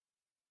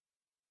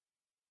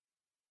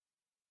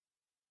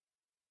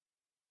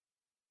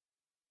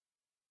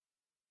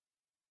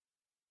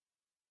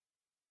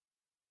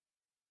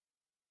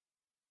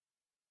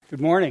Good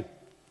morning.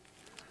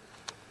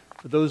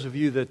 For those of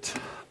you that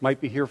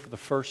might be here for the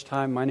first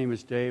time, my name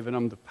is Dave, and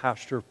I'm the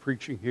pastor of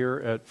preaching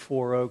here at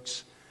Four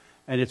Oaks,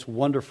 and it's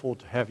wonderful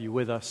to have you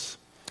with us.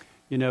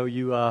 You know,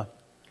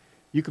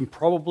 you can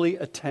probably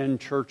attend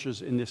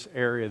churches in this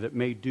area that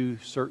may do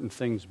certain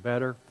things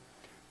better,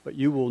 but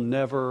you will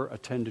never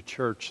attend a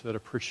church that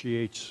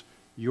appreciates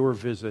your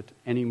visit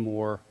any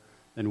more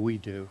than we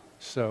do.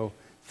 So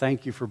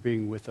thank you for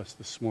being with us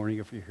this morning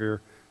if you're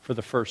here for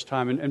the first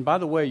time. And by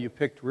the way, you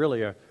picked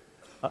really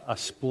a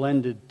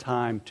splendid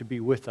time to be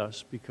with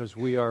us because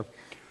we are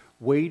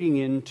wading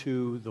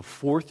into the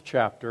fourth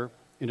chapter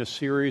in a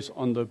series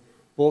on the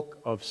book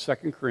of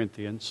 2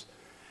 Corinthians.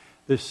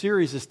 The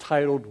series is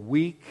titled,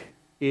 Weak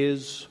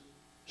is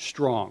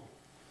Strong.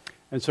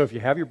 And so if you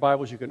have your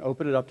Bibles, you can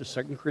open it up to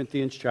 2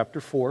 Corinthians chapter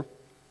 4.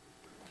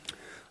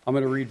 I'm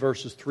going to read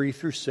verses 3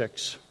 through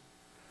 6.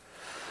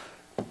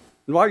 And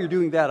while you're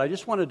doing that, I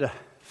just wanted to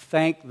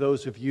thank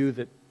those of you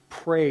that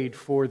prayed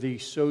for the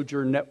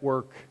Sojourn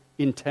Network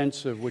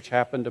intensive, which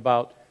happened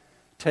about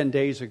 10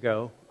 days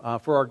ago.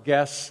 For our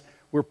guests,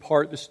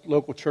 this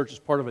local church is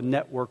part of a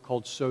network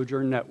called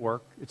Sojourn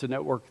Network. It's a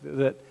network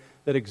that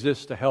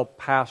exists to help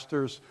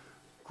pastors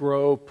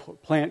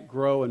plant,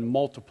 grow, and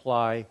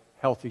multiply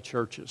healthy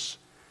churches.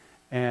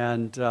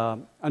 And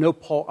I know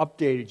Paul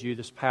updated you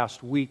this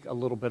past week a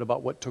little bit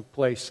about what took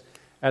place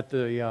at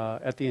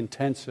the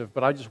intensive,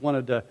 but I just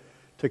wanted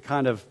to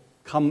kind of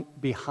come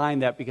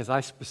behind that because I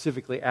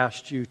specifically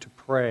asked you to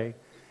pray.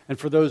 And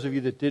for those of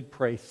you that did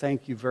pray,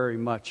 thank you very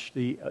much.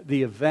 The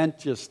event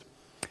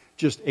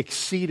just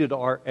exceeded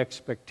our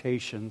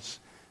expectations.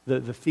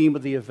 The theme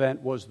of the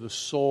event was the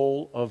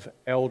soul of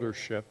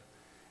eldership.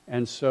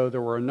 And so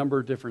there were a number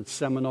of different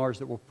seminars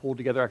that were pulled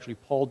together. Actually,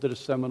 Paul did a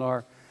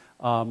seminar,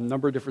 a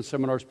number of different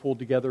seminars pulled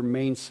together,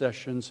 main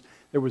sessions.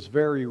 There was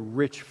very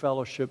rich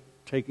fellowship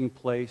taking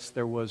place.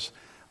 There was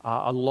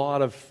a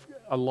lot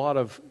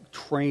of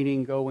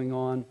training going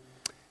on.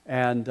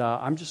 And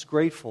I'm just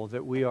grateful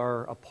that we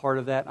are a part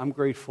of that. I'm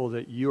grateful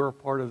that you're a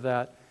part of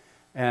that.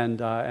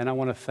 And I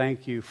want to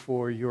thank you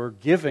for your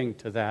giving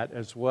to that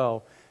as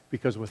well,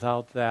 because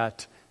without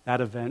that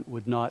event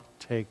would not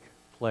take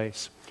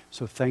place.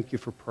 So thank you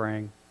for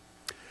praying.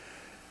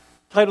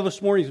 The title of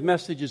this morning's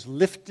message is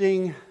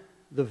Lifting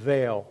the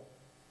Veil.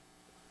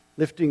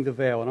 Lifting the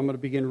Veil. And I'm going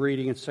to begin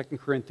reading in 2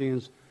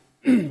 Corinthians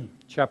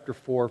chapter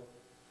 4,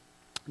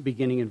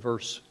 beginning in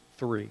verse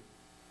 3.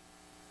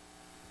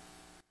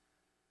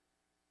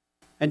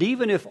 And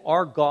even if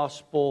our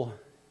gospel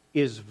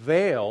is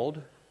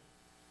veiled,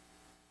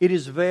 it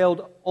is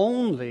veiled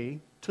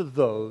only to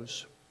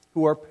those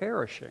who are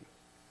perishing.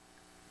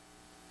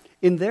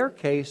 In their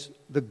case,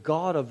 the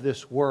God of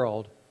this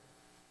world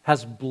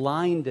has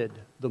blinded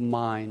the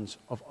minds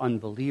of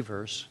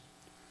unbelievers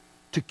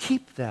to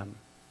keep them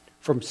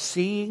from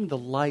seeing the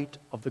light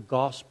of the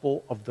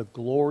gospel of the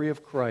glory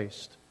of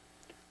Christ,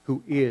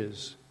 who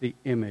is the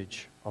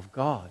image of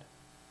God.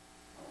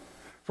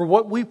 For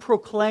what we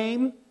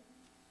proclaim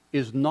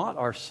is not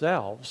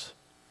ourselves,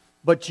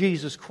 but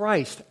Jesus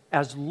Christ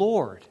as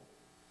Lord,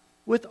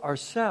 with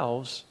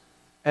ourselves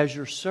as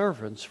your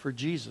servants for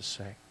Jesus'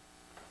 sake.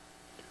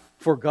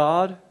 For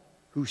God,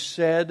 who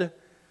said,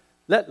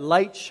 "Let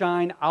light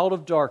shine out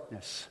of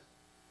darkness,"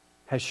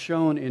 has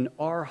shone in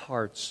our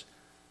hearts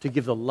to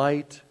give the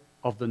light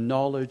of the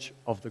knowledge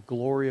of the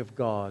glory of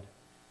God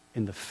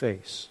in the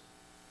face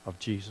of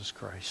Jesus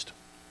Christ.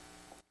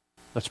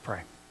 Let's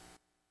pray.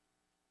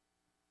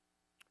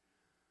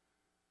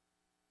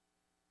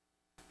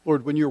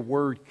 Lord, when your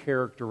word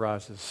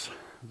characterizes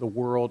the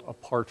world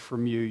apart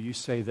from you, you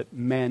say that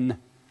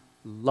men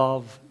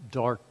love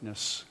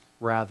darkness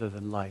rather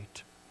than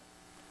light.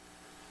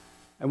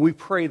 And we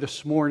pray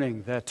this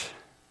morning that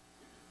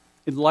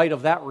in light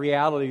of that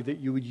reality, that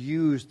you would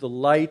use the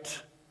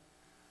light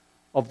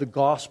of the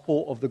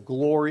gospel of the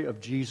glory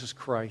of Jesus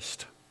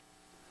Christ,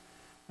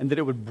 and that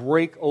it would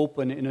break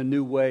open in a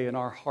new way in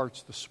our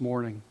hearts this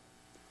morning,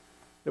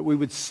 that we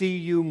would see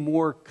you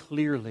more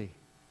clearly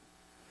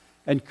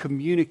and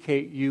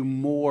communicate you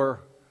more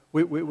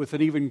with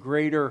an even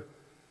greater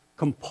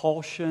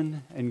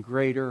compulsion and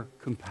greater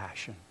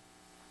compassion.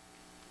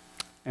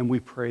 And we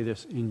pray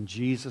this in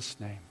Jesus'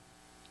 name.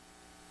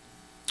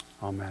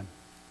 Amen.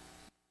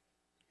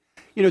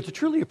 You know, to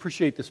truly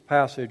appreciate this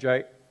passage,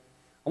 I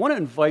want to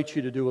invite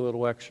you to do a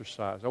little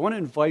exercise. I want to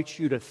invite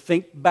you to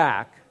think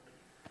back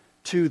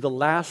to the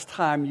last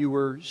time you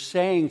were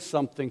saying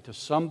something to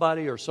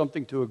somebody or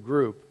something to a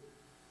group,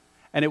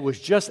 and it was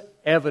just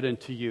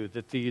evident to you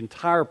that the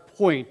entire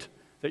point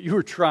that you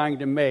were trying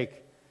to make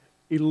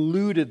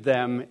eluded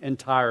them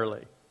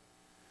entirely.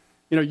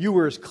 You know, you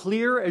were as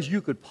clear as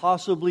you could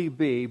possibly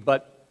be,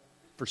 but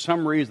for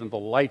some reason the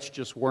lights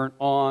just weren't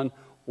on,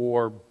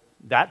 or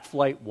that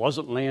flight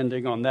wasn't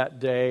landing on that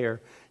day,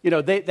 or, you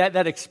know,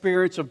 that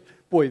experience of,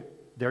 boy,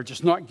 they're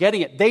just not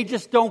getting it. They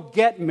just don't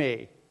get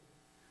me.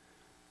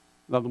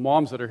 Now, the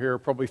moms that are here are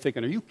probably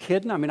thinking, are you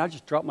kidding? I mean, I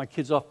just dropped my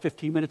kids off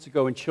 15 minutes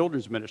ago in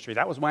children's ministry.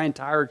 That was my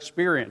entire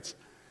experience.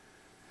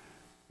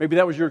 Maybe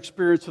that was your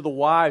experience of the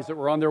wives that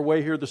were on their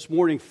way here this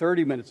morning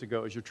 30 minutes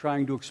ago as you're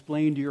trying to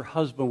explain to your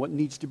husband what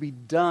needs to be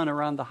done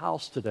around the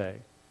house today.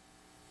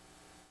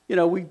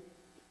 You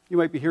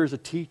might be here as a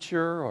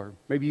teacher, or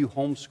maybe you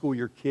homeschool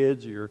your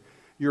kids, or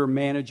you're a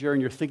manager,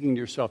 and you're thinking to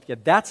yourself, yeah,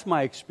 that's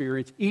my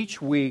experience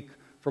each week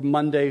from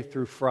Monday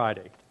through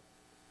Friday.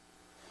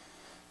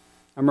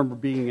 I remember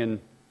being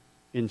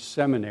in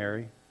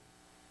seminary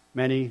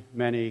many,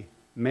 many,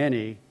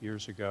 many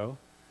years ago,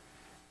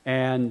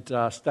 and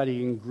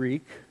studying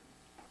Greek.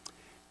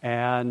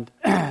 And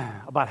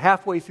about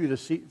halfway through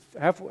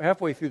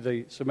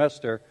the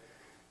semester,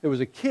 there was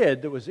a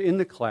kid that was in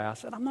the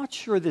class, and I'm not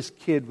sure this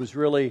kid was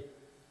really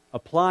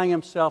applying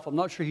himself. I'm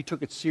not sure he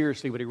took it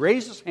seriously, but he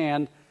raised his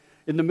hand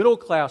in the middle of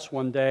class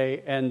one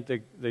day, and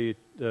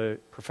the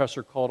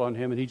professor called on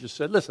him, and he just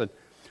said, "Listen,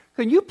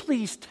 can you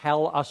please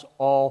tell us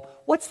all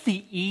what's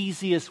the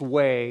easiest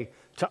way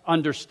to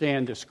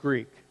understand this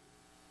Greek?"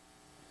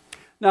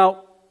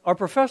 Now, our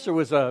professor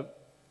was a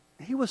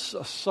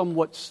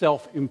somewhat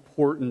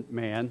self-important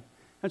man,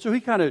 and so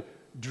he kind of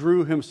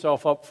drew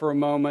himself up for a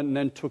moment and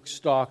then took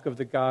stock of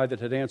the guy that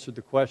had answered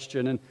the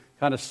question and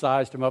kind of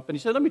sized him up. And he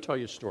said, "Let me tell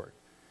you a story."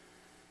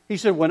 He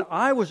said, "When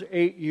I was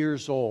 8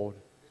 years old,"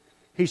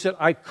 he said,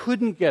 "I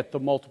couldn't get the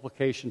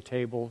multiplication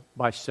table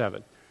by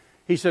 7.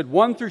 He said,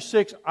 1 through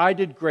 6, I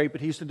did great,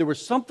 but he said there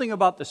was something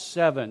about the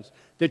 7s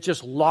that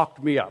just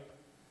locked me up."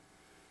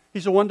 He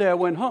said, "One day I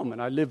went home,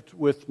 and I lived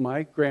with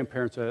my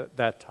grandparents at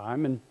that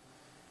time, and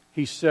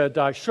he said,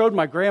 I showed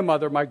my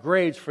grandmother my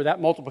grades for that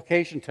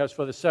multiplication test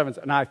for the 7s,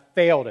 and I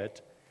failed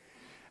it.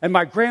 And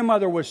my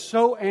grandmother was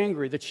so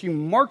angry that she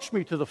marched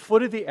me to the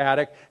foot of the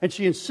attic, and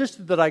she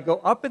insisted that I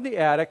go up in the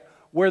attic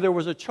where there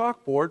was a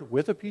chalkboard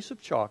with a piece of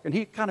chalk." And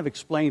he kind of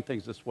explained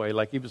things this way,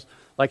 like he was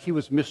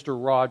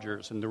Mr.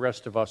 Rogers, and the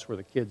rest of us were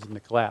the kids in the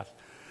class.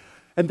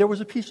 And there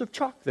was a piece of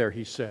chalk there,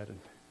 he said. And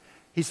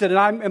he said,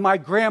 and my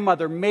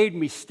grandmother made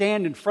me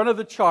stand in front of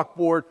the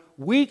chalkboard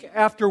week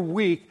after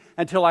week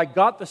until I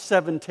got the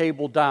 7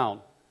 table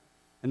down.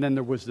 And then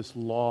there was this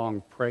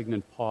long,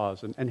 pregnant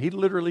pause. And he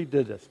literally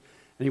did this.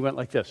 And he went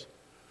like this: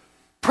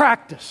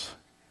 "Practice."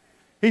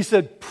 He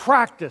said,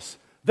 "Practice.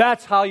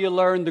 That's how you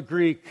learn the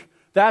Greek.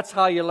 That's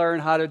how you learn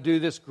how to do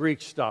this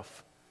Greek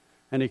stuff."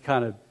 And he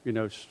kind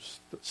of,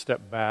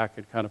 stepped back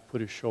and kind of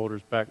put his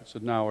shoulders back and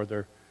said, "Now, are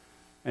there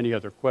any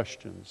other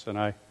questions?" And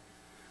I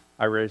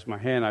raised my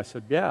hand. I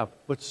said, "Yeah,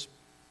 what's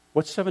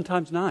 7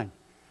 times 9?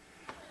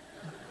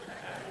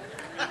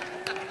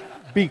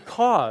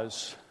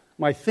 Because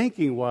my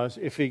thinking was,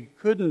 if he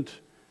couldn't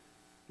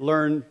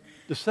learn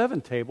the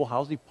 7 table,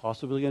 how's he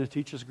possibly going to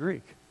teach us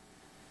Greek?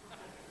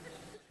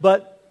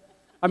 But,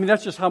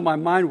 that's just how my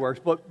mind works.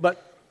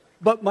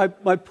 But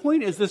my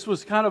point is, this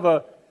was kind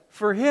of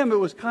for him, it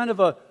was kind of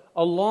a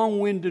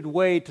long-winded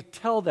way to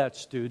tell that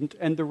student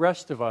and the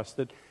rest of us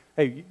that,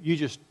 hey, you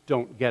just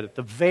don't get it.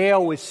 The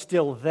veil is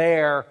still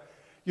there.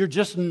 You're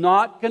just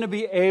not going to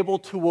be able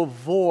to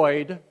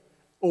avoid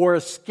or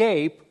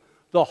escape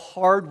the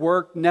hard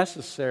work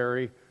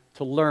necessary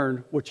to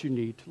learn what you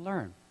need to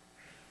learn.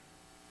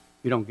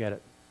 You don't get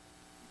it.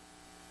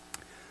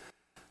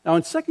 Now,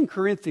 in 2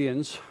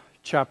 Corinthians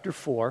chapter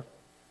 4,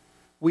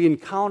 we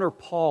encounter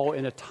Paul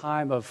in a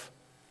time of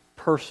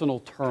personal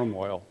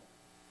turmoil.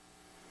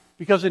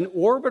 Because in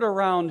orbit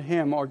around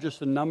him are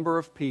just a number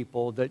of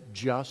people that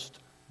just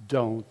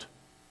don't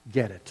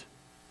get it.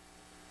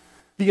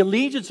 The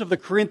allegiance of the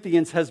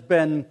Corinthians has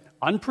been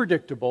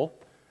unpredictable.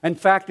 In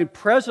fact,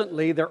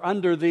 presently they're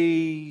under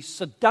the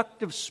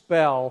seductive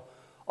spell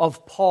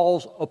of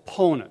Paul's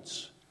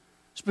opponents.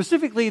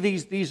 Specifically,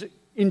 these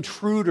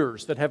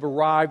intruders that have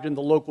arrived in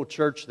the local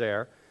church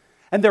there.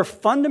 And their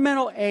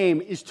fundamental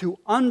aim is to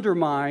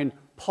undermine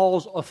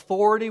Paul's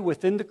authority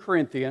within the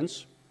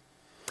Corinthians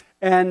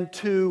and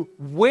to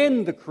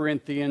win the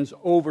Corinthians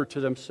over to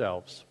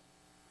themselves.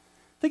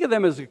 Think of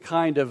them as a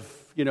kind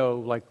of,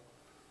 like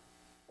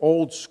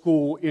old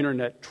school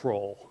internet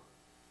troll.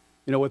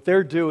 What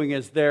they're doing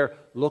is they're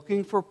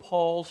looking for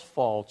Paul's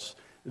faults,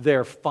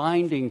 they're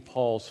finding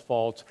Paul's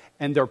faults,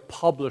 and they're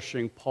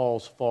publishing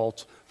Paul's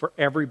faults for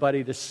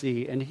everybody to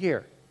see and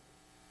hear.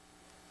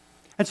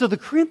 And so the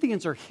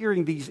Corinthians are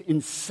hearing these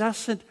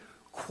incessant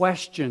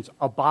questions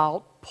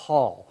about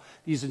Paul,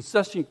 these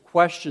incessant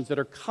questions that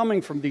are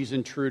coming from these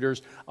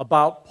intruders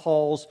about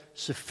Paul's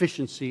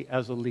sufficiency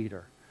as a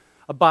leader,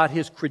 about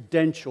his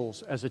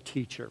credentials as a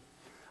teacher,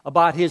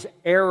 about his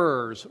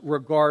errors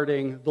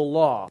regarding the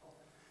law.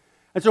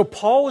 And so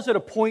Paul was at a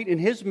point in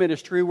his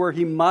ministry where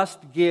he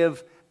must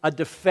give a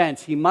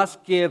defense. He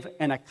must give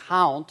an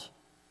account.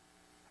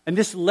 And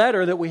this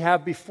letter that we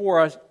have before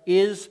us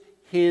is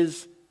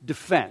his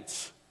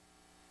defense.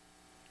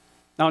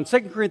 Now in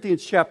 2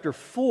 Corinthians chapter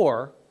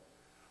 4,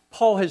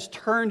 Paul has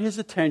turned his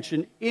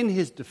attention in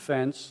his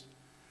defense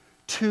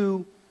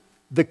to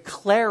the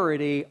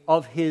clarity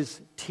of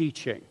his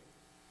teaching.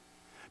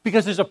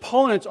 Because his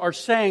opponents are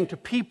saying to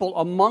people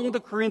among the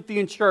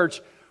Corinthian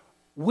church,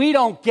 we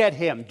don't get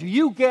him. Do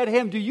you get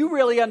him? Do you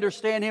really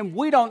understand him?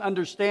 We don't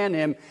understand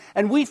him.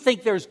 And we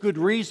think there's good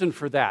reason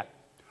for that.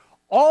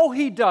 All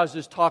he does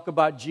is talk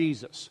about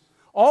Jesus.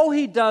 All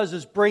he does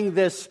is bring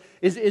this,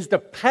 is to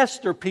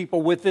pester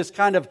people with this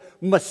kind of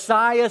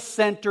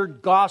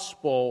Messiah-centered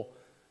gospel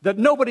that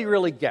nobody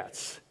really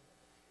gets.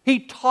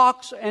 He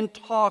talks and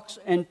talks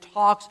and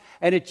talks,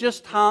 and it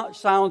just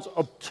sounds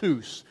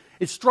obtuse.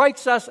 It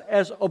strikes us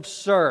as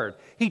absurd.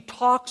 He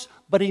talks,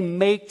 but he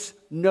makes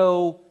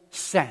no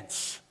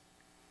sense.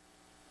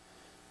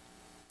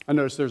 I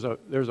noticed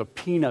there's a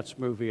Peanuts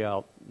movie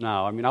out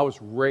now. I mean, I was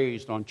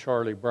raised on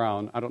Charlie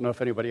Brown. I don't know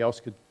if anybody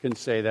else can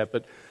say that,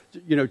 but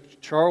you know,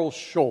 Charles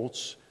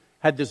Schultz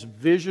had this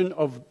vision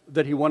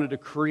that he wanted to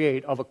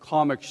create of a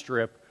comic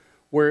strip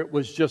where it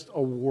was just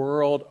a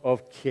world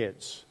of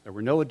kids. There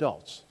were no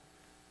adults,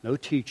 no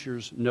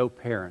teachers, no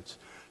parents.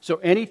 So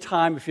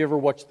anytime, if you ever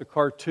watch the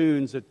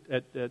cartoons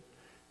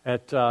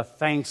at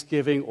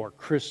Thanksgiving or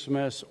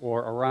Christmas or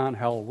around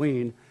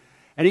Halloween,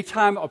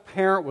 anytime a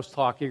parent was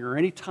talking or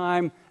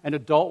anytime an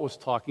adult was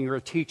talking or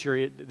a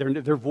teacher,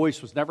 their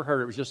voice was never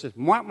heard. It was just this,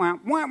 wah, wah,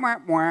 wah, wah,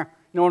 wah.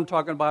 You know what I'm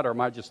talking about? Or am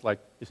I just like,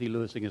 is he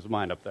losing his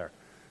mind up there?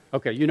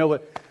 Okay, you know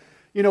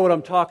what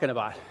I'm talking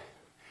about.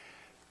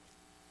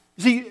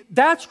 See,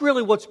 that's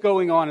really what's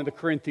going on in the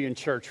Corinthian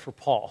church for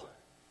Paul.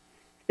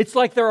 It's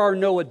like there are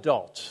no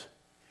adults.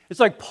 It's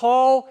like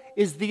Paul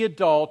is the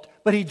adult,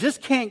 but he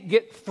just can't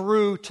get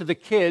through to the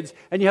kids.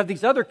 And you have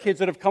these other kids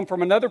that have come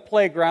from another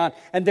playground,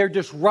 and they're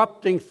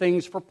disrupting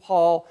things for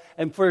Paul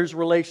and for his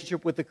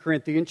relationship with the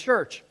Corinthian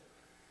church.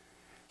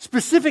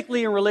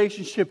 Specifically in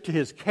relationship to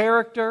his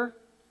character,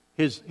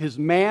 his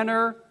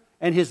manner,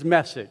 and his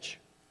message.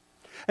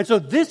 And so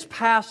this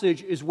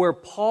passage is where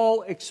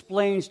Paul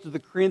explains to the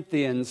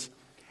Corinthians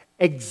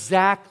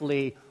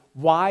exactly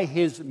why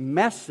his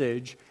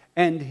message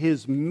and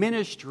his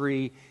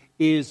ministry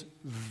is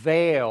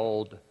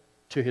veiled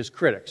to his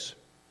critics.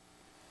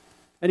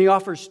 And he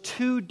offers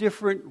two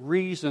different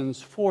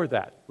reasons for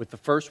that, with the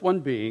first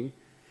one being,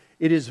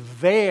 it is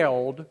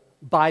veiled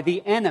by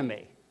the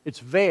enemy. It's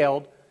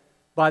veiled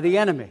by the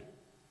enemy.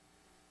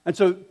 And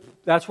so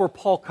that's where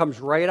Paul comes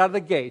right out of the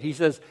gate. He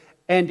says,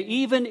 and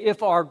even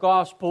if our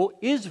gospel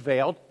is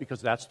veiled,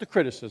 because that's the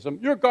criticism,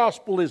 your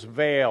gospel is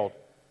veiled.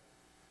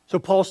 So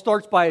Paul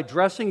starts by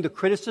addressing the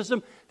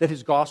criticism that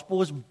his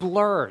gospel is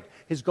blurred,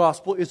 his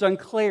gospel is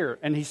unclear.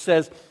 And he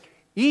says,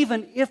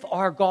 even if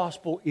our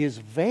gospel is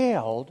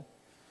veiled,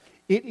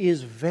 it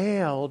is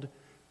veiled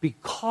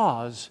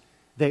because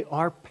they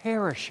are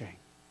perishing.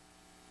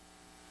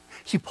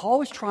 See,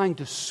 Paul is trying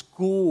to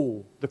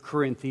school the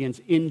Corinthians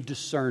in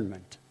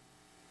discernment.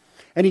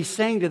 And he's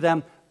saying to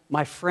them,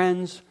 my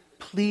friends,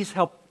 please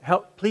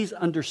please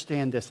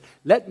understand this.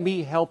 Let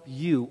me help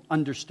you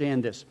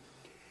understand this.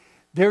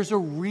 There's a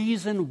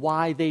reason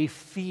why they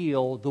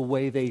feel the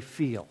way they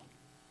feel.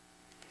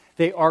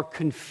 They are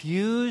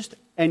confused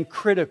and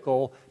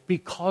critical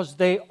because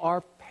they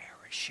are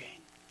perishing.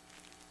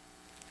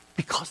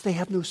 Because they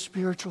have no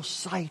spiritual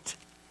sight.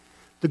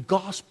 The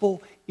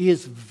gospel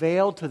is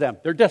veiled to them.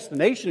 Their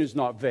destination is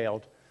not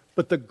veiled,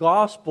 but the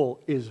gospel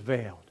is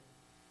veiled.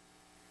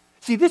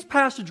 See, this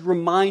passage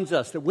reminds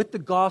us that with the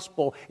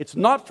gospel, it's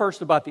not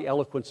first about the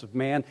eloquence of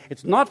man.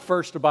 It's not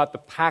first about the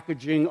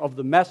packaging of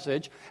the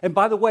message. And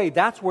by the way,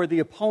 that's where the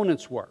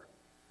opponents were.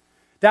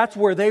 That's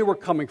where they were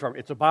coming from.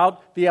 It's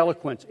about the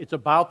eloquence. It's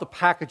about the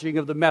packaging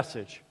of the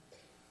message.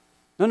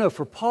 No,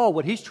 for Paul,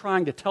 what he's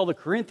trying to tell the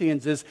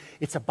Corinthians is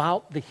it's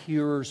about the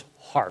hearer's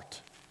heart.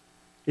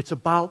 It's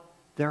about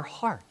their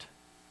heart.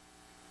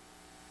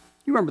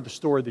 You remember the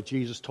story that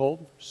Jesus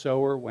told?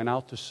 Sower went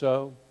out to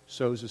sow.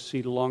 Sows his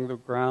seed along the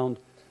ground,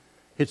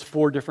 hits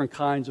 4 different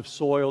kinds of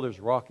soil. There's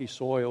rocky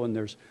soil, and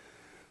there's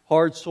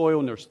hard soil,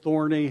 and there's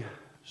thorny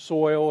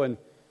soil.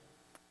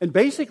 And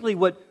basically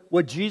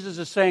what Jesus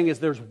is saying is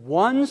there's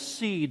one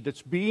seed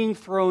that's being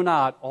thrown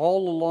out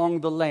all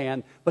along the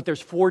land, but there's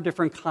 4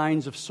 different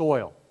kinds of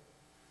soil.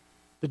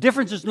 The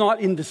difference is not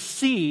in the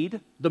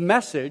seed, the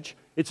message,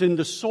 it's in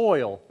the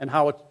soil and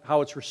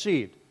how it's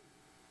received.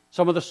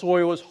 Some of the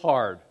soil is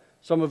hard.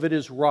 Some of it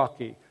is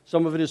rocky.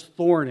 Some of it is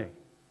thorny.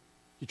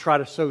 You try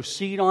to sow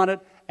seed on it,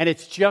 and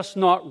it's just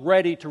not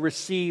ready to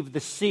receive the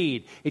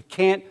seed. It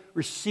can't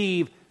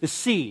receive the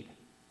seed.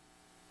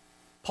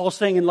 Paul's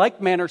saying, in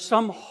like manner,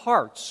 some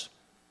hearts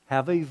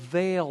have a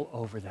veil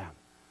over them.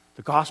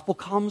 The gospel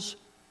comes,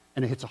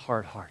 and it hits a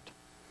hard heart.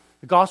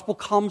 The gospel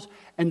comes,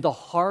 and the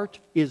heart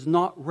is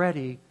not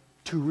ready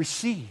to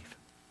receive.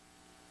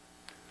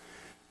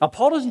 Now,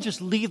 Paul doesn't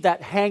just leave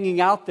that hanging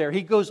out there.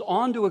 He goes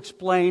on to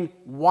explain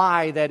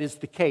why that is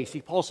the case.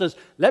 Paul says,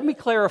 let me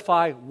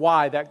clarify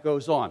why that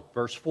goes on.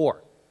 Verse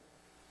 4.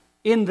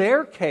 In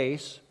their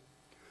case,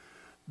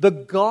 the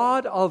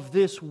God of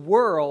this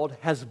world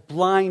has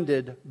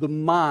blinded the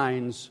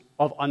minds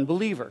of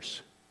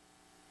unbelievers.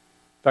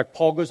 In fact,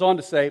 Paul goes on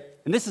to say,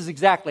 and this is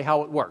exactly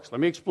how it works. Let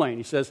me explain.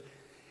 He says,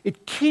 they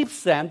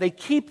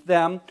keep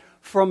them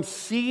from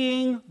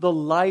seeing the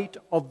light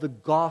of the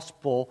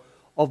gospel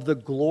of the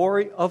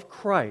glory of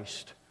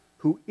Christ,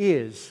 who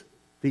is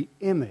the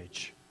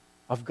image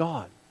of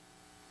God.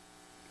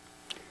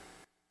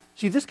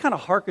 See, this kind of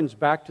harkens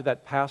back to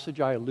that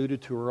passage I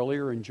alluded to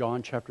earlier in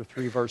John chapter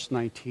 3, verse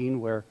 19,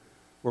 where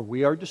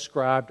we are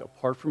described,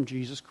 apart from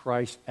Jesus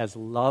Christ, as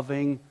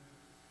loving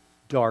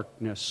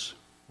darkness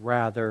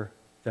rather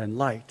than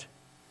light.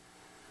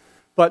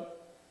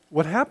 But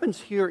what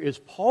happens here is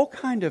Paul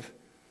kind of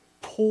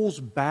pulls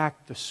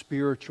back the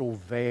spiritual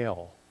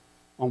veil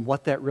on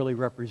what that really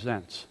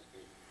represents.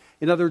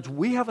 In other words,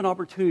 we have an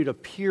opportunity to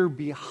peer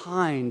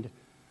behind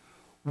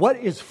what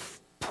is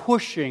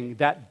pushing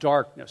that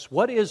darkness,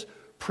 what is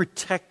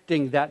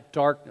protecting that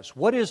darkness,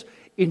 what is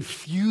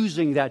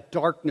infusing that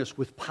darkness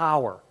with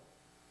power.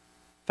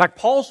 In fact,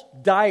 Paul's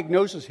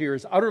diagnosis here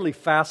is utterly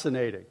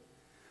fascinating.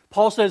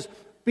 Paul says,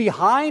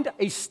 behind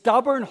a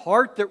stubborn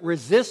heart that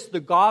resists the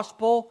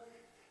gospel,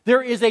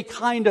 there is a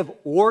kind of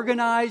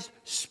organized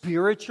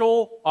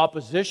spiritual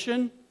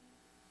opposition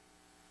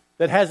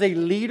that has a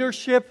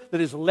leadership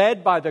that is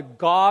led by the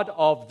god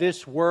of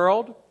this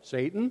world,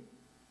 Satan,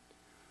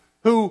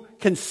 who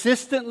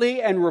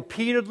consistently and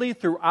repeatedly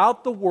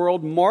throughout the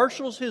world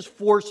marshals his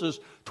forces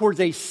towards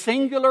a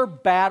singular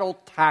battle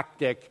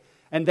tactic,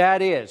 and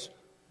that is,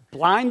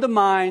 blind the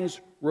minds,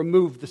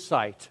 remove the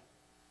sight.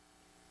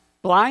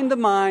 Blind the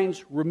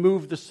minds,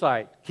 remove the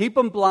sight. Keep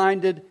them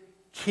blinded,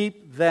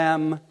 keep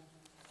them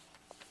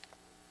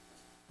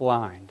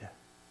blind.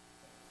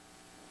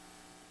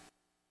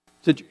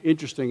 It's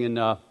interesting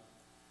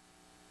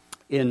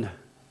in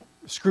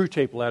Screw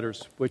Tape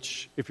Letters,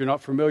 which, if you're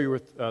not familiar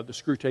with the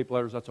Screw Tape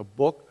Letters, that's a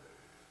book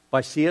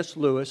by C.S.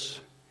 Lewis,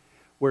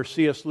 where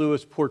C.S.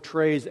 Lewis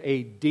portrays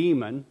a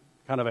demon,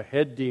 kind of a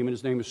head demon.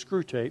 His name is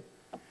Screw Tape,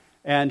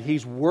 and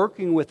he's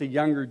working with a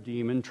younger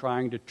demon,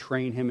 trying to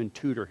train him and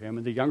tutor him,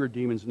 and the younger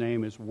demon's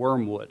name is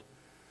Wormwood.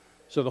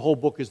 So the whole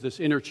book is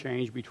this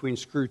interchange between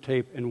Screw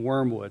Tape and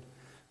Wormwood.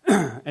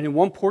 And in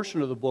one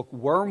portion of the book,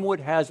 Wormwood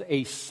has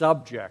a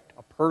subject,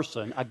 a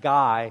person, a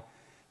guy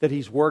that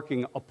he's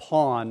working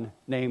upon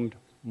named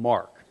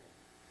Mark.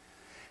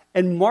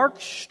 And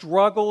Mark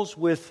struggles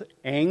with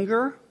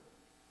anger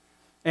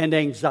and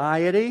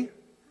anxiety.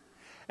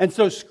 And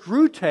so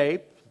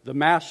Screwtape, the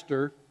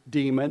master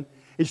demon,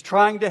 is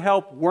trying to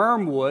help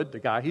Wormwood, the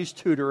guy he's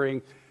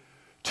tutoring,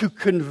 to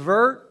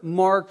convert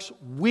Mark's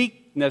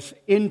weakness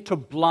into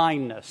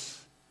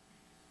blindness.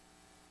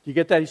 Do you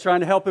get that? He's trying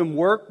to help him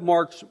work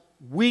Mark's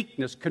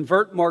weakness,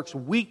 convert Mark's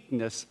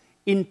weakness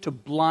into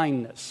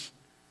blindness.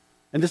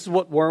 And this is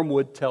what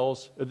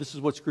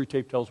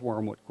Screwtape tells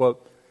Wormwood,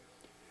 quote,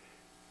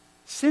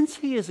 since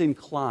he is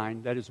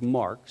inclined, that is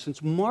Mark,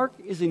 since Mark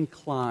is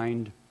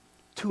inclined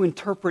to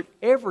interpret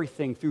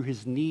everything through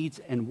his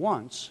needs and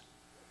wants,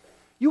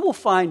 you will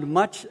find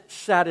much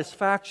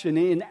satisfaction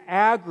in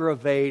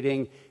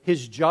aggravating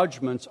his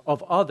judgments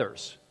of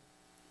others.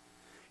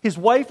 His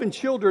wife and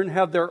children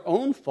have their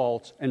own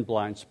faults and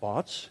blind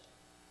spots.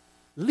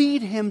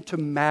 Lead him to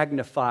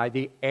magnify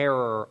the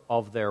error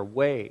of their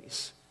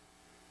ways.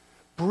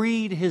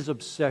 Breed his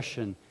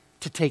obsession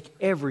to take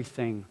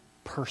everything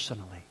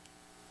personally.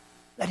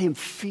 Let him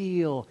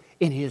feel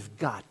in his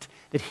gut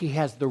that he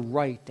has the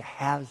right to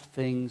have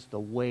things the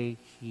way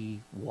he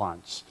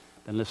wants.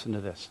 Then listen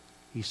to this.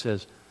 He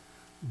says,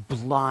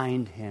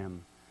 blind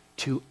him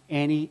to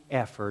any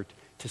effort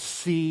to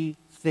see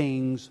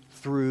things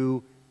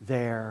through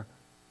their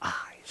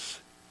eyes.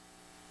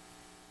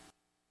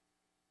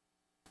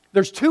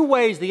 There's two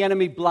ways the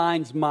enemy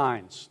blinds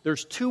minds.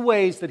 There's two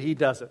ways that he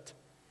does it.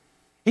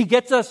 He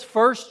gets us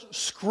first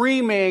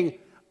screaming,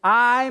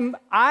 I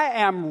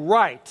am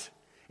right.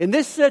 In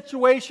this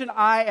situation,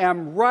 I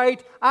am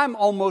right. I'm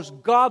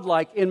almost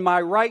godlike in my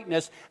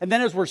rightness. And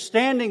then as we're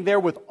standing there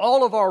with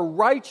all of our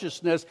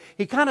righteousness,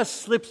 he kind of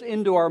slips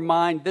into our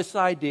mind this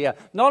idea,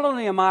 not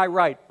only am I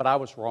right, but I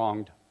was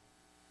wronged.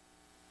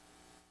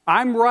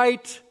 I'm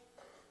right,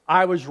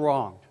 I was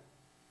wronged.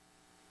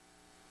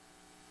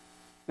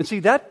 And see,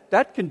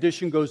 that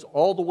condition goes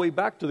all the way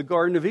back to the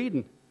Garden of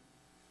Eden.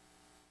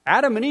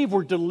 Adam and Eve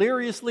were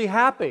deliriously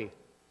happy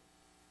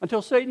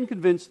until Satan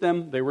convinced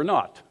them they were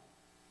not.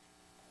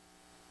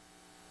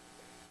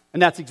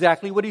 And that's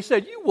exactly what he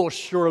said. You will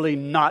surely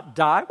not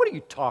die. What are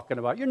you talking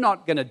about? You're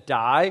not going to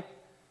die.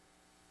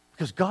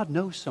 Because God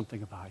knows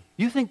something about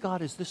you. You think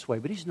God is this way,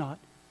 but He's not.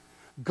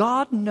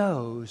 God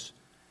knows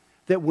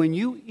that when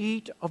you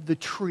eat of the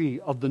tree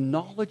of the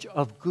knowledge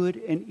of good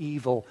and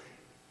evil,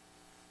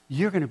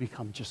 you're going to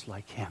become just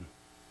like Him.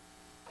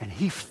 And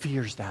He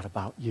fears that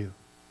about you.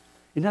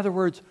 In other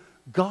words,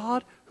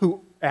 God,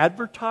 who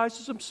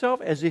advertises Himself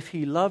as if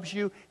He loves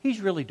you, He's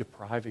really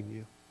depriving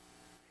you.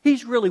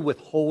 He's really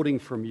withholding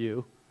from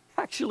you.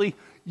 Actually,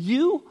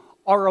 you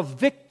are a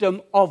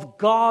victim of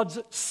God's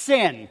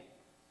sin.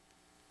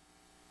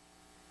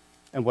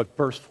 And what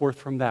burst forth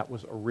from that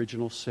was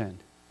original sin.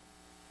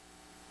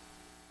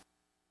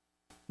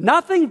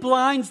 Nothing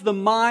blinds the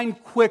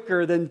mind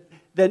quicker than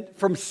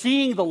from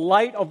seeing the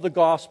light of the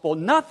gospel.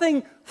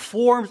 Nothing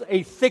forms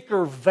a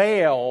thicker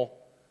veil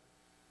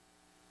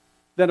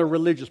than a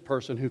religious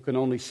person who can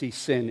only see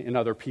sin in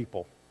other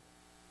people.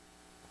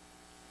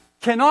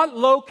 Cannot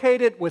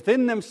locate it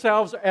within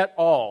themselves at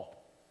all.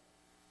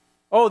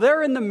 Oh,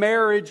 they're in the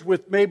marriage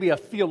with maybe a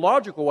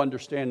theological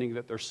understanding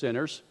that they're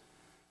sinners.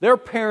 They're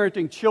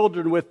parenting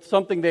children with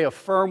something they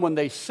affirm when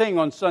they sing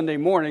on Sunday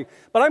morning.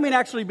 But I mean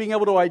actually being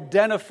able to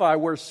identify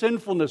where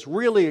sinfulness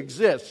really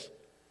exists.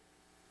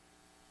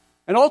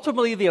 And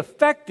ultimately the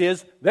effect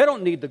is they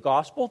don't need the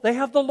gospel. They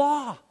have the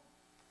law.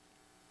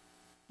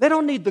 They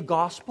don't need the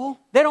gospel.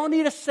 They don't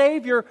need a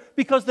Savior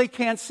because they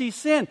can't see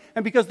sin.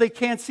 And because they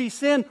can't see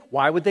sin,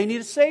 why would they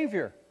need a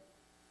Savior?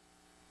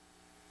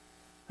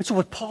 And so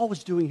what Paul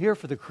was doing here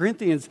for the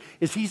Corinthians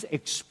is he's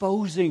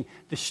exposing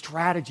the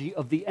strategy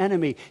of the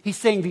enemy. He's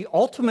saying the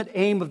ultimate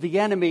aim of the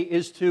enemy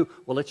is to,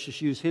 well, let's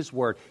just use his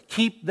word,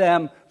 keep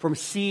them from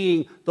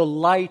seeing the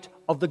light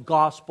of the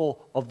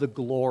gospel of the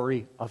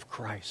glory of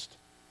Christ.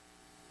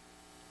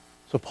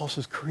 So Paul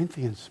says,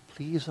 Corinthians,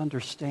 please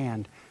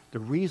understand the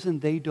reason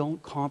they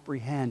don't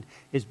comprehend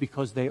is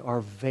because they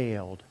are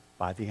veiled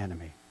by the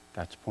enemy.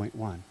 That's point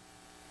one.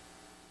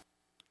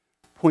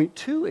 Point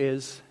two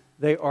is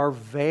they are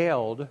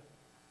veiled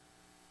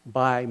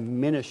by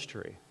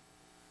ministry.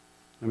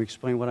 Let me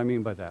explain what I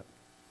mean by that.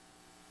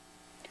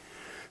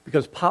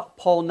 Because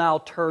Paul now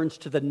turns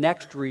to the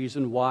next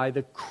reason why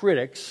the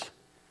critics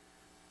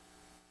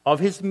of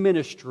his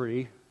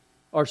ministry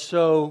are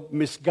so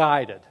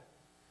misguided.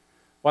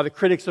 Why the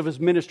critics of his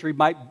ministry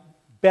might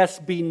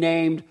best be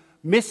named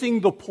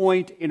Missing the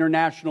Point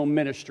International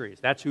Ministries.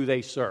 That's who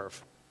they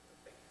serve.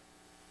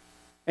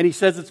 And he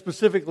says it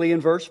specifically in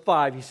verse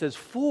 5. He says,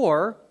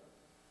 "For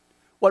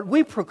what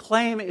we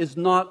proclaim is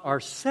not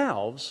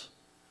ourselves,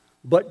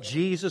 but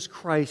Jesus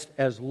Christ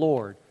as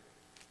Lord,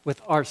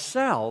 with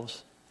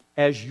ourselves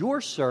as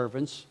your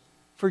servants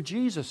for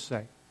Jesus'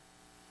 sake."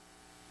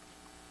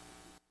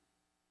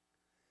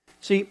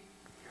 See,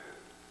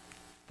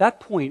 that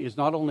point is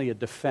not only a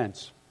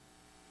defense,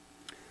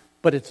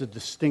 but it's a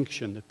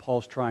distinction that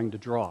Paul's trying to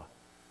draw.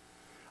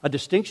 A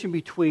distinction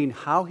between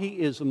how he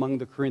is among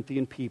the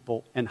Corinthian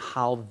people and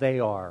how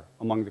they are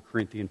among the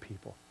Corinthian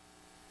people.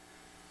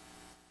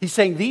 He's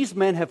saying these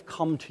men have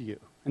come to you.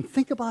 And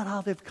think about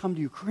how they've come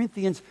to you.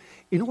 Corinthians,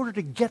 in order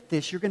to get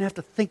this, you're going to have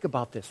to think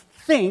about this.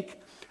 Think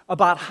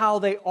about how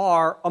they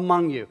are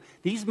among you.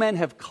 These men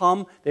have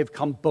come, they've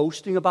come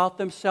boasting about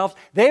themselves.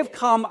 They've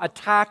come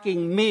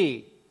attacking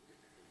me.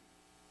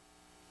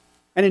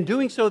 And in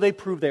doing so, they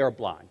prove they are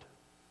blind.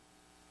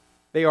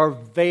 They are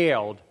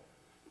veiled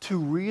to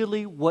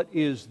really what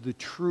is the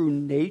true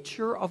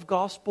nature of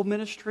gospel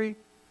ministry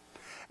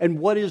and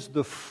what is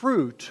the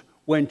fruit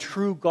when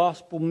true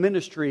gospel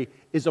ministry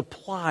is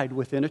applied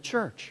within a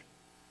church.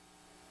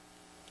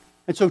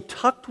 And so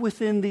tucked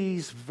within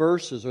these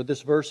verses, or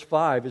this verse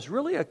 5, is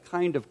really a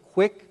kind of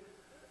quick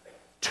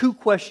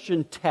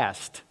two-question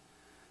test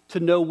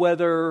to know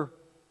whether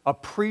a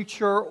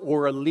preacher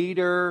or a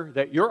leader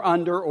that you're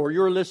under or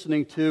you're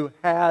listening to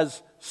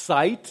has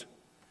sight,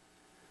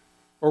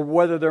 or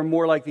whether they're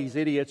more like these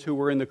idiots who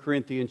were in the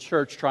Corinthian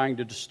church trying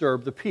to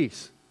disturb the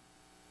peace.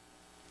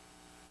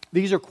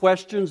 These are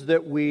questions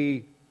that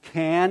we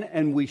can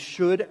and we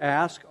should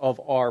ask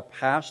of our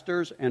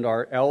pastors and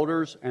our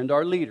elders and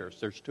our leaders.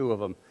 There's two of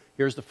them.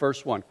 Here's the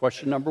first one.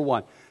 Question number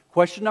one.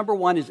 Question number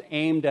one is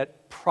aimed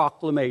at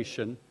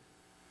proclamation.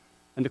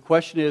 And the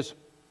question is,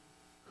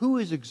 who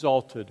is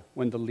exalted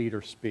when the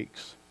leader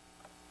speaks?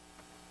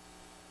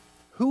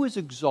 Who is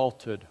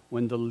exalted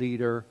when the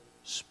leader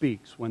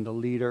speaks, when the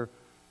leader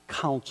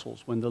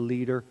counsels, when the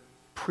leader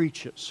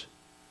preaches?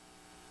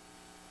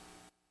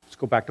 Let's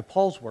go back to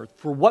Paul's word.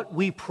 For what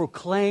we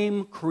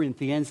proclaim,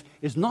 Corinthians,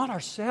 is not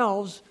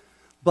ourselves,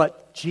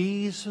 but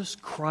Jesus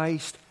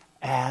Christ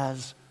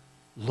as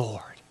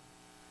Lord.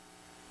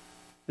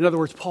 In other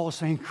words, Paul is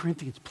saying,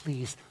 Corinthians,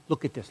 please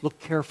look at this. Look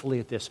carefully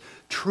at this.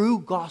 True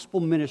gospel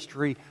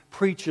ministry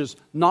preaches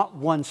not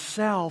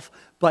oneself,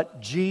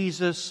 but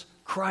Jesus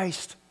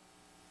Christ.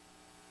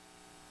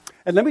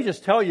 And let me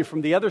just tell you,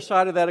 from the other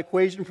side of that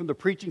equation, from the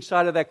preaching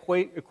side of that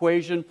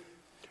equation,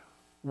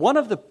 one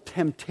of the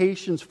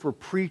temptations for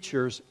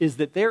preachers is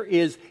that there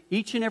is,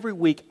 each and every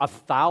week,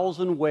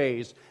 1,000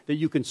 ways that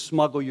you can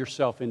smuggle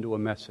yourself into a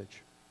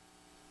message.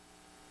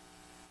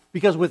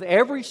 Because with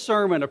every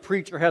sermon, a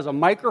preacher has a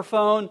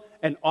microphone,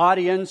 an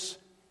audience,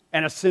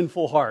 and a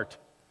sinful heart.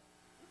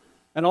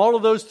 And all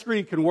of those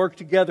three can work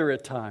together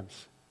at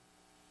times.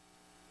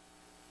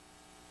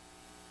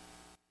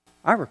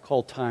 I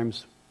recall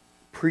times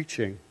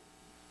preaching,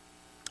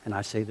 and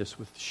I say this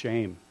with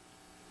shame,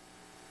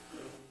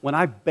 when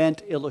I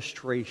bent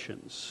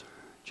illustrations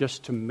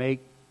just to make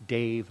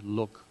Dave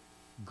look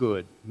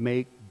good,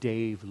 make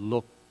Dave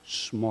look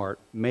smart,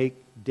 make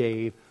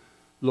Dave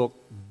look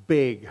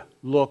big,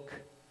 look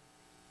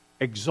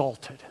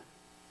exalted.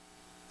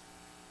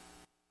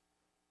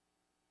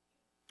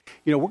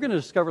 You know, we're going to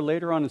discover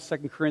later on in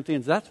 2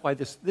 Corinthians, that's why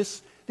this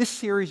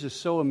series is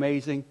so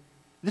amazing.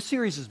 This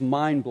series is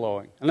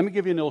mind-blowing. And let me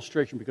give you an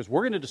illustration, because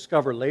we're going to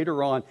discover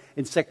later on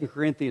in 2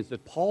 Corinthians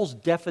that Paul's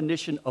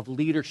definition of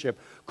leadership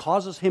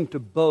causes him to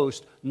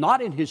boast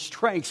not in his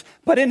strengths,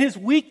 but in his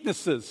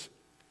weaknesses.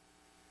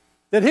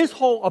 That his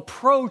whole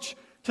approach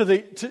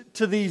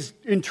to these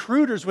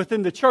intruders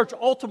within the church,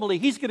 ultimately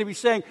he's going to be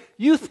saying,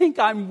 you think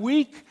I'm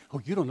weak?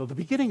 Oh, you don't know the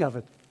beginning of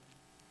it.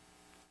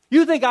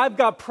 You think I've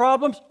got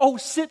problems? Oh,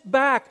 sit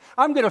back.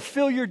 I'm going to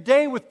fill your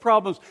day with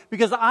problems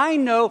because I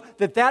know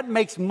that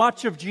makes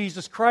much of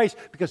Jesus Christ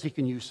because he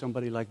can use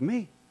somebody like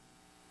me.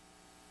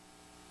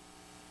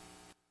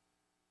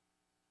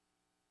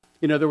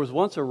 You know, there was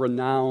once a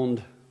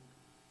renowned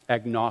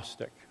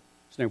agnostic.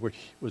 His name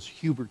was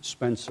Hubert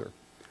Spencer.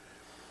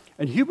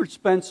 And Hubert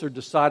Spencer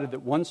decided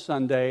that one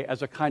Sunday,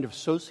 as a kind of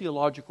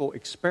sociological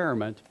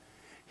experiment,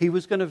 he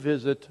was going to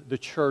visit the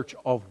church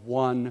of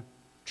one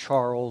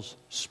Charles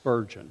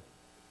Spurgeon.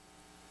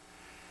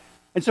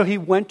 And so he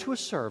went to a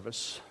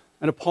service,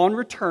 and upon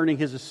returning,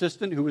 his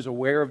assistant, who was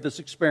aware of this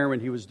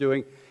experiment he was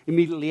doing,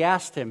 immediately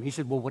asked him, he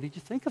said, well, what did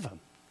you think of him?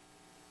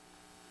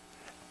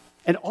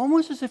 And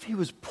almost as if he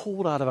was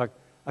pulled out of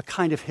a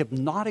kind of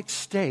hypnotic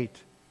state,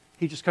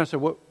 he just kind of said,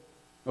 what,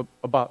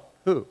 about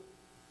who?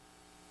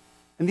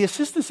 And the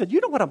assistant said,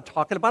 you know what I'm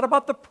talking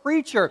about the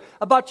preacher,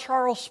 about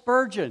Charles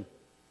Spurgeon.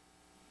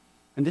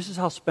 And this is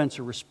how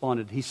Spencer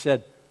responded. He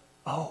said,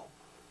 oh,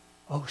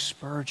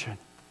 Spurgeon.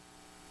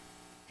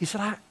 He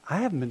said, I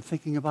haven't been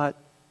thinking about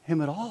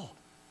him at all.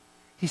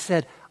 He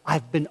said,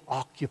 I've been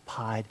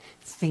occupied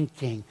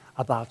thinking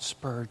about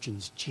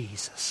Spurgeon's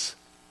Jesus.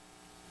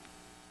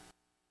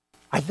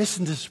 I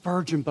listened to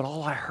Spurgeon, but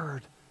all I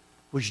heard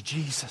was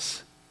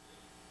Jesus.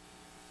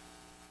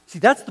 See,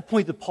 that's the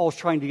point that Paul's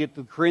trying to get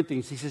to the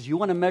Corinthians. He says, you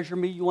want to measure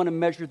me, you want to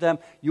measure them,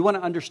 you want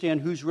to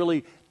understand who's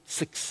really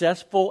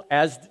successful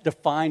as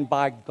defined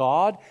by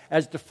God,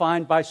 as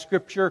defined by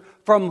Scripture.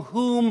 From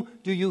whom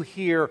do you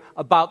hear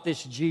about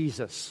this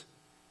Jesus?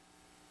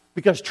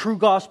 Because true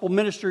gospel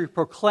ministry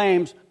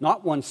proclaims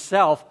not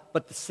oneself,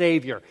 but the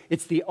Savior.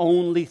 It's the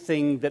only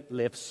thing that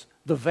lifts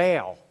the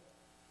veil.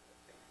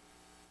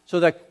 So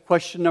that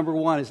question number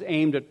one is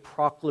aimed at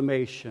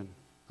proclamation.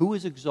 Who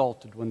is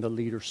exalted when the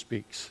leader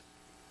speaks?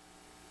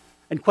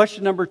 And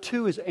question number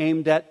two is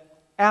aimed at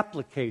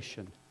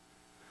application.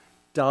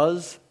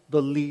 Does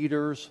the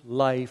leader's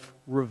life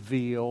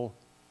reveal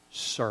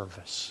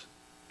service?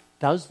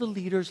 Does the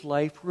leader's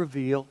life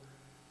reveal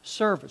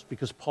service?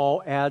 Because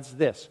Paul adds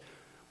this,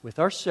 with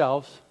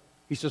ourselves,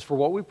 he says, for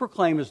what we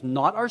proclaim is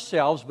not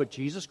ourselves, but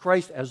Jesus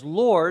Christ as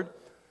Lord,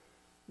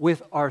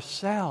 with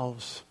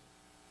ourselves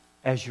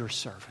as your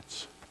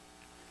servants.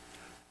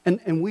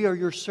 And we are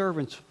your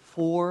servants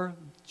for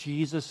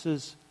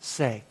Jesus'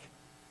 sake.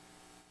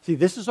 See,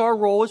 this is our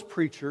role as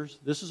preachers.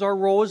 This is our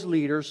role as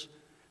leaders.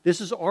 This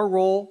is our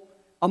role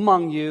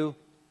among you.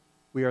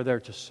 We are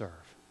there to serve.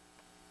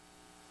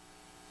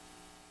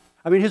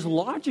 I mean, his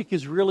logic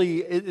is really,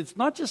 it's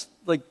not just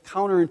like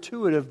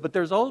counterintuitive, but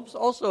there's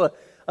also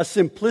a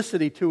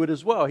simplicity to it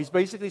as well. He's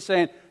basically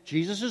saying,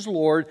 Jesus is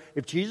Lord.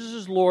 If Jesus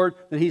is Lord,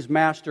 then he's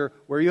master.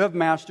 Where you have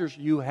masters,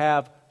 you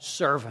have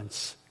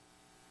servants.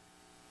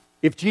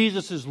 If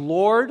Jesus is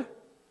Lord,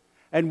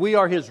 and we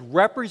are his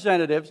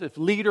representatives, if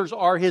leaders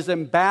are his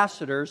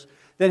ambassadors,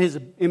 then his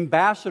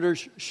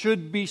ambassadors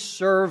should be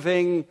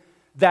serving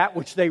that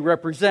which they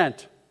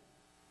represent.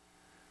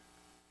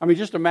 I mean,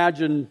 just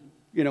imagine,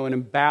 an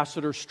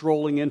ambassador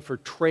strolling in for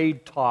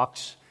trade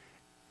talks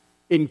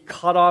in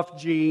cut-off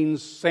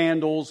jeans,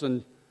 sandals,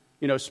 and,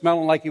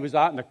 smelling like he was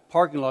out in the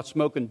parking lot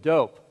smoking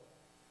dope.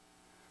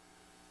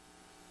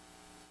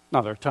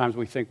 Now, there are times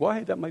we think, well,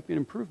 hey, that might be an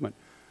improvement.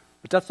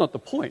 But that's not the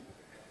point.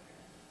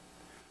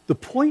 The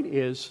point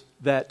is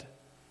that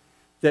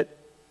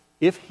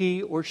if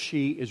he or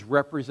she is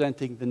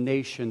representing the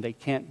nation, they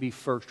can't be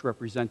first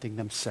representing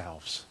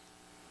themselves.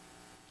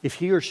 If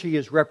he or she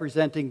is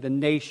representing the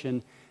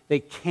nation, they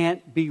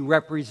can't be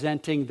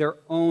representing their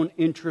own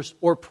interests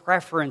or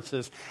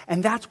preferences.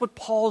 And that's what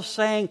Paul's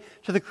saying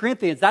to the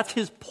Corinthians. That's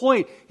his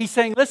point. He's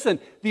saying, listen,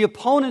 the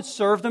opponents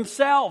serve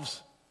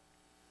themselves.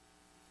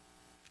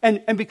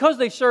 And because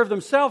they serve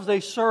themselves, they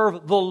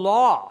serve the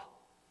law.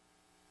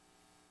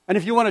 And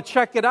if you want to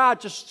check it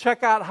out, just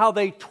check out how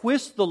they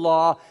twist the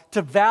law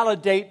to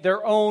validate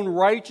their own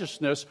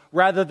righteousness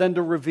rather than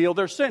to reveal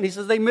their sin. He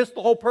says they missed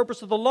the whole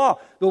purpose of the law.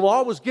 The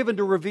law was given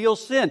to reveal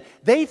sin.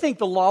 They think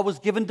the law was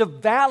given to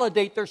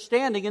validate their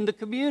standing in the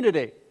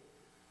community.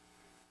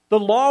 The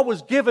law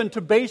was given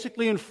to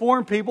basically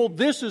inform people,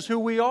 this is who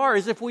we are,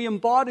 as if we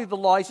embody the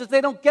law. He says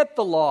they don't get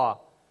the law.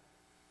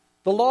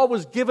 The law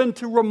was given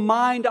to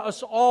remind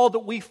us all that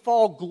we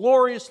fall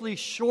gloriously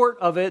short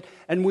of it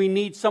and we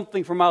need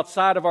something from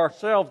outside of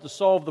ourselves to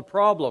solve the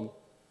problem.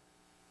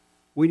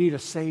 We need a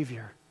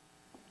Savior.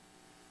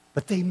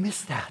 But they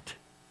miss that.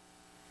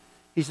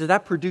 He said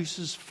that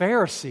produces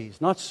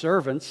Pharisees, not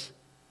servants.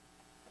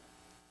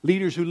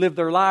 Leaders who live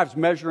their lives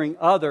measuring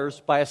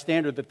others by a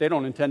standard that they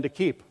don't intend to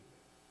keep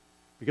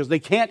because they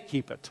can't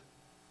keep it.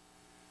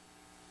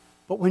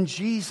 But when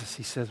Jesus,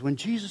 he says, when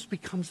Jesus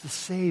becomes the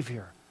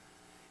Savior,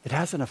 it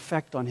has an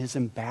effect on his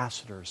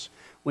ambassadors.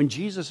 When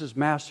Jesus is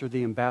master,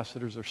 the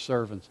ambassadors are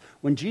servants.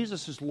 When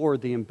Jesus is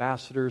Lord, the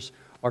ambassadors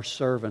are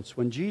servants.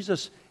 When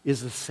Jesus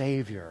is the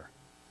Savior,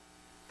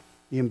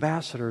 the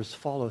ambassadors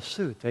follow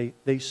suit.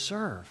 They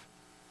serve.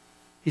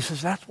 He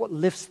says that's what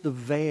lifts the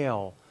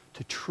veil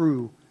to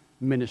true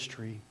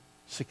ministry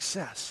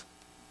success.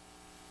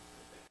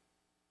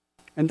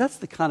 And that's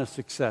the kind of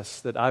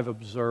success that I've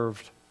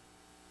observed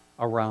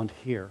around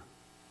here.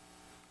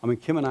 I mean,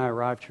 Kim and I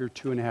arrived here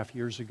 2.5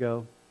 years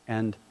ago,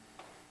 and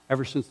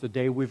ever since the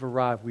day we've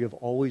arrived, we have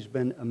always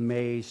been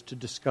amazed to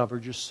discover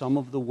just some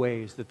of the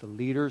ways that the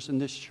leaders in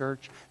this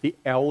church, the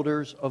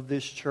elders of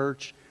this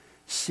church,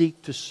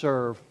 seek to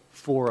serve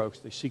Four Oaks.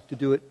 They seek to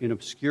do it in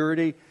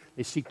obscurity.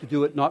 They seek to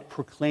do it not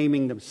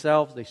proclaiming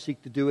themselves. They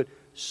seek to do it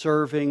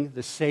serving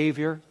the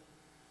Savior.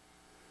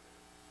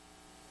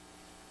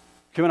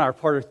 Kim and I are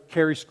part of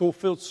Carrie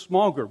Schofield's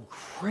small group.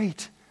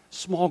 Great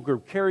small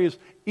group. Carrie is,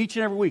 each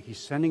and every week, he's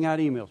sending out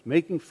emails,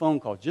 making phone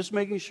calls, just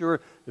making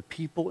sure the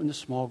people in the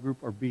small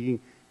group are being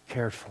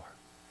cared for.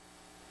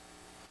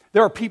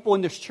 There are people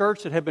in this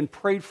church that have been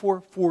prayed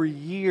for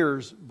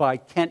years by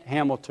Kent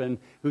Hamilton,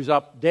 who's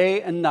up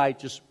day and night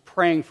just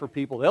praying for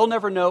people. They'll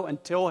never know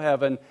until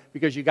heaven,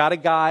 because you got a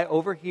guy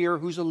over here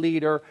who's a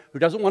leader who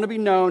doesn't want to be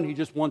known. He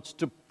just wants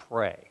to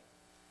pray.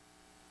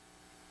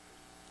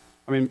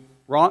 I mean,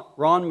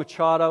 Ron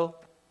Machado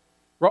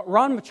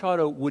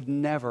would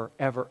never,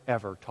 ever,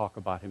 ever talk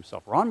about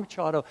himself. Ron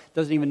Machado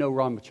doesn't even know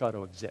Ron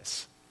Machado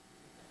exists.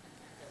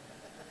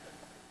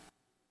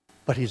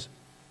 But he's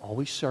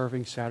always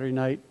serving Saturday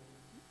night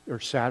or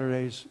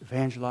Saturdays,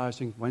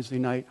 evangelizing, Wednesday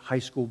night, high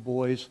school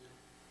boys.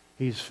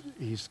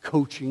 He's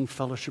coaching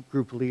fellowship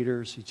group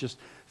leaders. He's just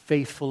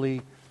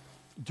faithfully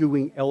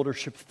doing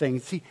eldership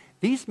things. See,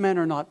 these men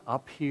are not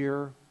up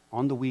here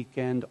on the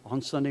weekend,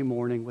 on Sunday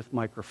morning with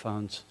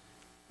microphones.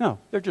 No,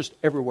 they're just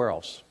everywhere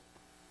else.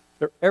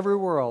 They're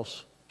everywhere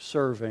else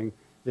serving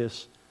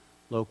this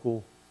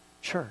local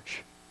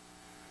church.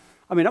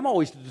 I mean, I'm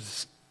always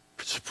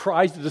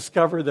surprised to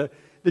discover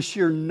the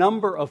sheer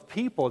number of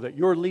people that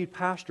your lead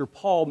pastor,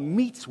 Paul,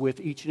 meets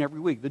with each and every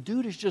week. The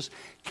dude is just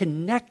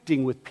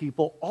connecting with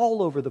people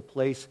all over the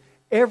place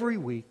every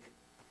week.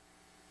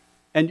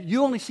 And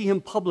you only see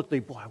him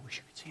publicly. Boy, I wish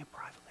you could see him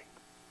privately.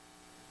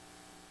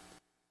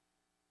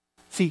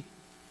 See,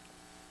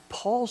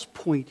 Paul's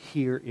point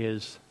here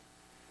is,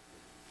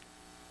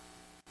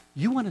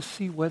 you want to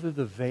see whether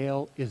the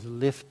veil is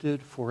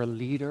lifted for a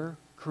leader,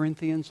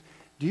 Corinthians?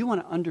 Do you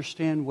want to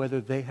understand whether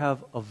they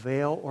have a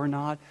veil or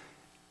not?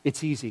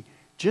 It's easy.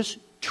 Just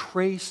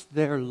trace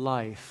their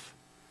life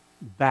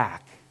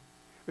back.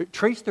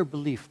 Trace their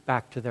belief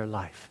back to their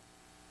life.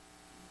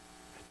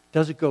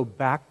 Does it go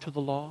back to the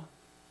law?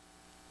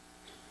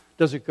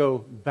 Does it go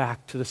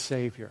back to the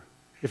Savior?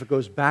 If it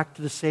goes back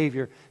to the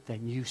Savior,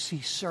 then you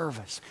see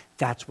service.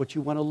 That's what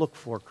you want to look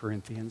for,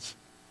 Corinthians.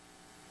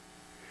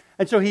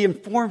 And so he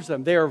informs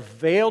them they are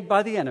veiled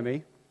by the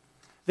enemy.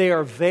 They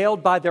are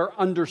veiled by their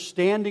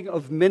understanding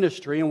of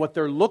ministry and what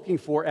they're looking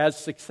for as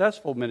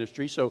successful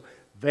ministry. So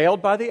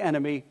veiled by the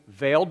enemy,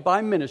 veiled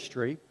by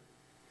ministry.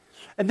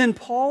 And then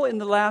Paul in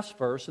the last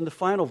verse, in the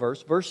final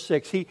verse, verse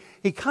 6, he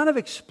kind of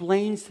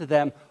explains to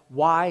them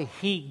why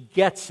he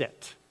gets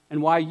it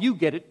and why you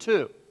get it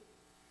too.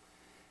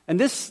 And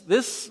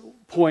this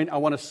point I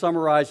want to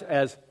summarize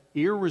as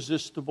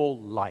irresistible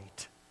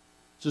light.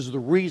 This is the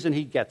reason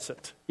he gets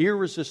it.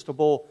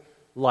 Irresistible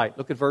light.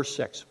 Look at verse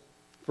 6.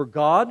 For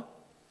God,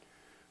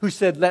 who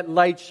said, "Let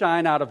light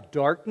shine out of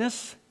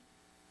darkness,"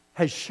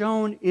 has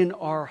shone in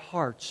our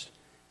hearts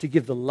to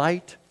give the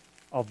light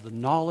of the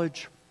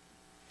knowledge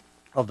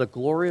of the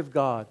glory of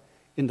God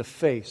in the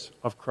face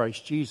of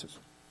Christ Jesus.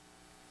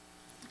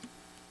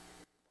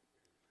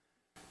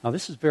 Now,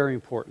 this is very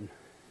important.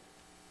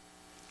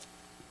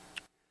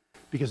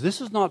 Because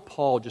this is not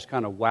Paul just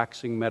kind of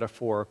waxing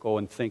metaphorical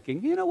and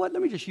thinking, you know what,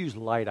 let me just use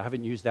light. I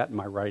haven't used that in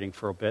my writing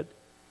for a bit.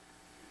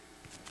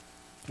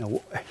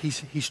 Now,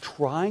 he's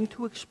trying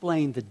to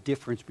explain the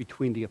difference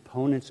between the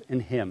opponents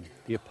and him,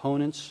 the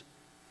opponents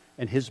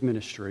and his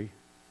ministry.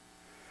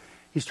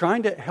 He's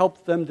trying to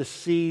help them to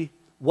see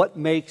what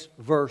makes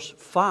verse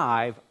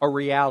 5 a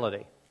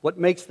reality. What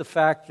makes the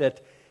fact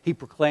that he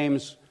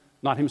proclaims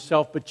not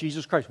himself but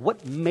Jesus Christ,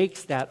 what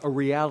makes that a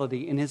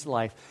reality in his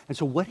life? And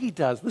so what he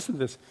does, listen to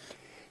this,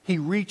 he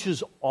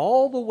reaches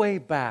all the way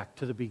back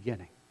to the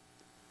beginning.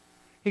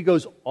 He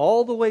goes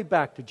all the way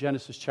back to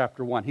Genesis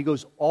chapter 1. He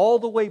goes all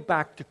the way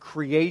back to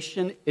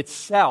creation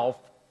itself.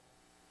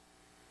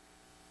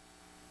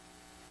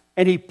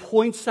 And he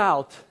points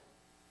out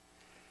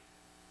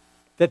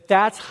that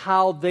that's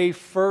how they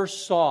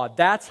first saw.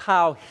 That's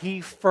how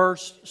he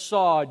first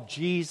saw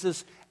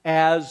Jesus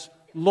as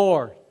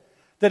Lord.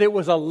 That it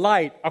was a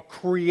light, a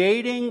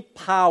creating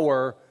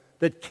power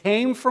that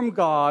came from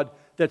God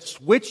that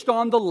switched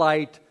on the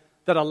light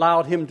that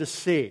allowed him to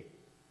see.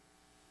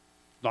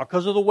 Not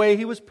because of the way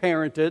he was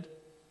parented,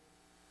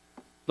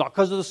 not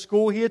because of the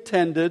school he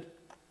attended.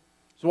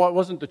 So it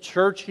wasn't the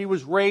church he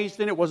was raised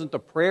in, it wasn't the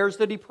prayers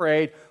that he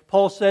prayed.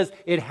 Paul says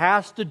it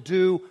has to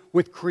do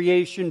with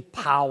creation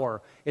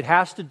power. It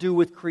has to do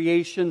with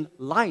creation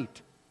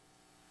light.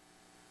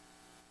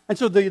 And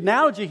so the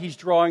analogy he's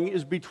drawing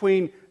is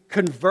between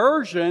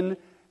conversion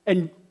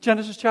and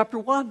Genesis chapter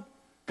 1,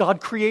 God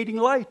creating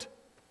light.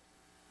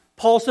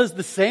 Paul says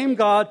the same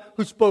God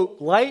who spoke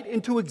light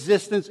into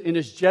existence in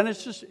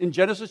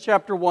Genesis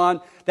chapter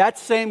 1, that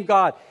same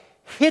God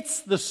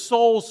hits the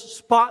soul's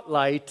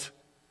spotlight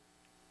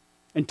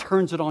and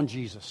turns it on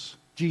Jesus.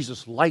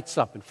 Jesus lights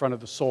up in front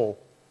of the soul.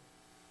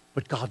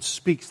 But God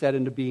speaks that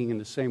into being in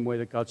the same way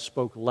that God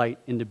spoke light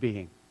into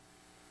being.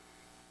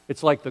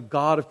 It's like the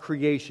God of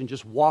creation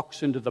just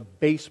walks into the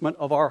basement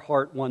of our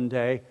heart one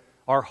day,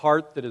 our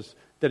heart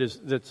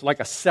that's like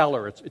a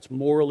cellar. It's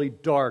morally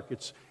dark.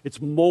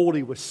 It's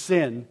moldy with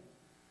sin.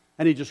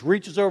 And he just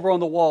reaches over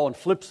on the wall and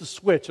flips the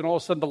switch, and all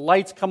of a sudden the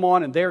lights come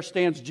on, and there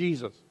stands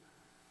Jesus.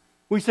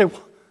 We say,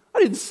 well, I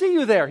didn't see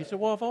you there. He said,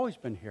 well, I've always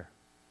been here.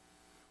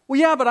 Well,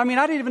 yeah, but I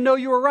didn't even know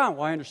you were around.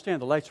 Well, I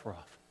understand the lights were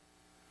off.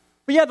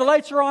 But yeah, the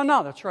lights are on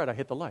now. That's right, I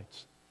hit the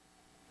lights.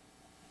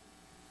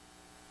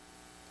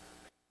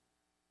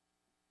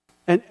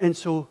 And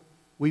so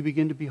we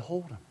begin to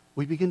behold him.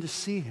 We begin to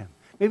see him.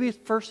 Maybe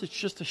at first it's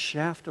just a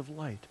shaft of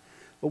light,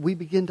 but we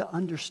begin to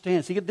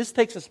understand. See, this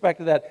takes us back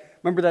to that,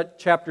 remember that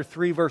chapter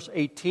 3, verse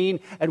 18?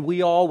 And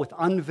we all, with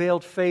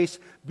unveiled face,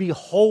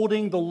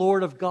 beholding the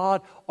Lord of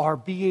God, are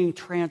being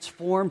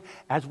transformed.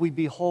 As we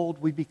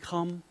behold, we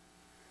become.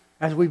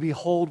 As we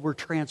behold, we're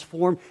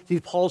transformed. See,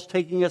 Paul's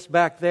taking us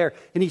back there,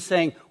 and he's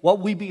saying, what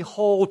we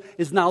behold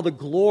is now the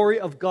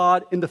glory of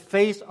God in the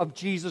face of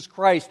Jesus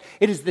Christ.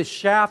 It is this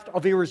shaft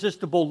of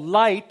irresistible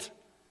light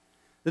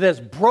that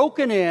has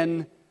broken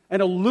in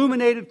and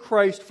illuminated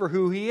Christ for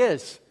who he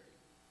is.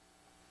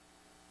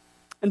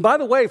 And by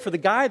the way, for the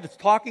guy that's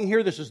talking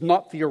here, this is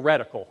not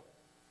theoretical.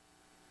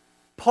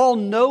 Paul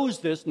knows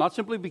this, not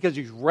simply because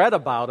he's read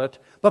about it,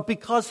 but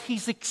because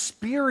he's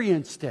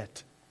experienced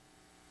it.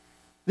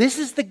 This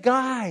is the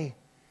guy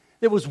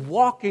that was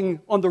walking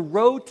on the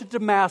road to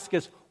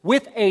Damascus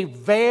with a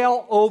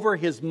veil over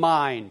his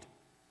mind,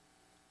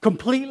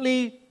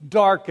 completely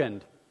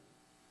darkened.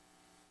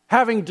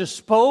 Having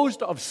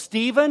disposed of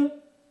Stephen,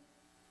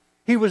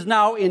 he was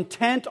now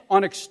intent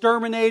on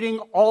exterminating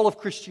all of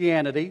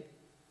Christianity.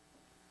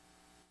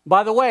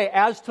 By the way,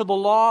 as to the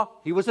law,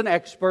 he was an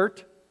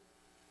expert.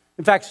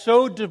 In fact,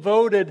 so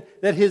devoted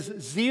that his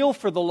zeal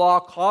for the law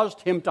caused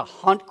him to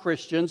hunt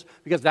Christians,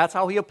 because that's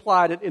how he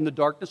applied it in the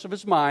darkness of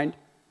his mind,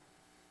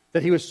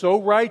 that he was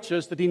so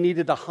righteous that he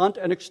needed to hunt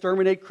and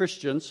exterminate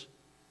Christians.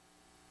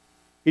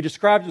 He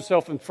describes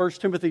himself in 1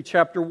 Timothy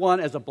chapter 1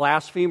 as a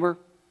blasphemer,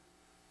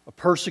 a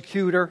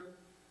persecutor,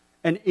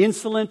 an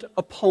insolent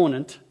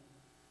opponent.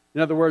 In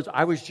other words,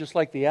 I was just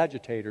like the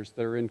agitators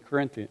that are in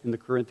the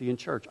Corinthian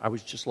church. I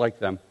was just like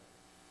them.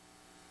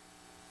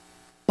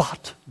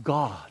 But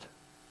God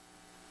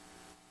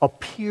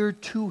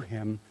appeared to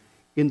him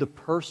in the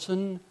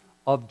person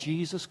of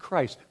Jesus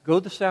Christ. Go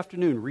this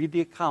afternoon, read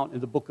the account in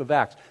the book of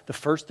Acts. The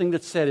first thing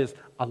that's said is,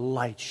 a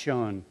light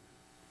shone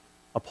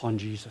upon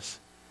Jesus.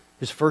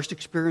 His first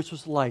experience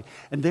was light.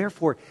 And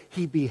therefore,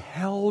 he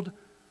beheld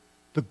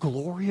the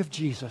glory of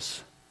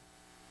Jesus.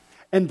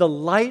 And the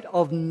light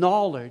of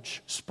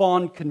knowledge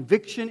spawned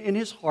conviction in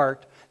his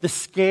heart. The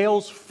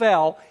scales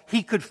fell.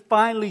 He could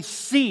finally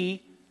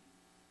see,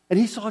 and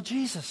he saw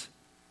Jesus.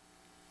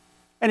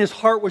 And his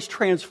heart was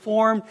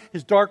transformed.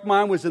 His dark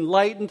mind was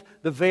enlightened.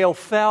 The veil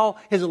fell.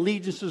 His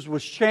allegiances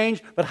was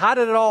changed. But how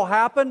did it all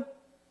happen?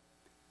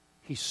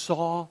 He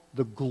saw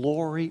the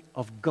glory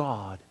of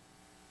God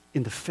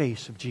in the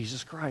face of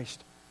Jesus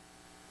Christ.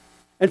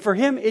 And for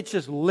him, it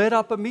just lit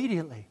up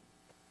immediately.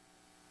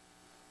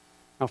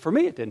 Now, for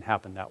me, it didn't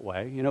happen that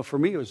way. For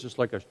me, it was just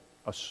like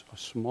a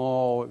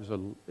small,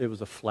 it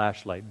was a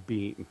flashlight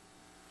beam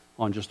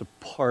on just a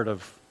part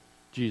of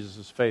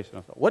Jesus' face. And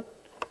I thought,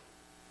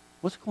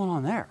 what's going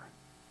on there?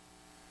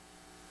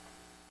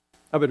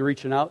 I've been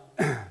reaching out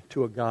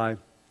to a guy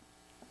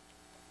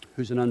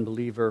who's an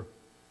unbeliever.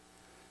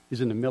 He's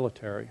in the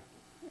military,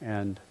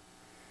 and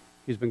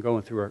he's been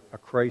going through a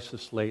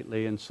crisis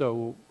lately. And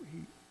so he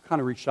kind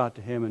of reached out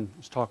to him and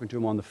was talking to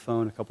him on the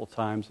phone a couple of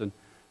times. And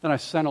then I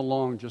sent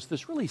along just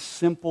this really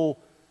simple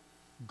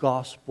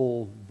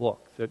gospel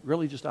book that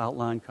really just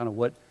outlined kind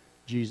of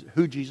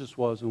who Jesus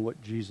was and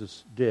what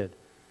Jesus did.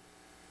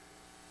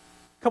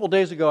 A couple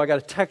days ago, I got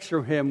a text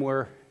from him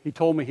where he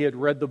told me he had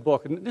read the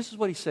book. And this is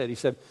what he said. He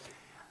said,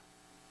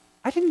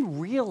 I didn't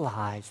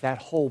realize that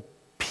whole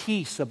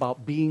piece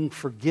about being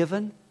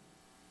forgiven.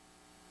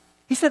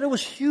 He said it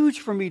was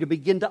huge for me to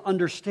begin to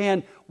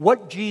understand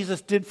what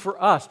Jesus did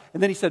for us.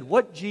 And then he said,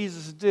 what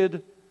Jesus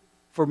did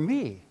for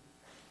me.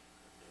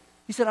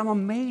 He said, I'm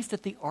amazed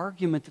at the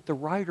argument that the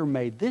writer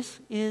made. This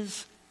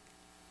is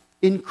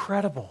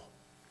incredible.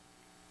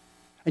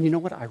 And you know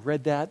what? I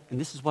read that,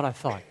 and this is what I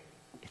thought.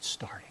 It's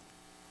starting.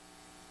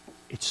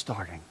 It's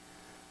starting.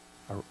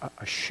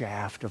 A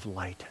shaft of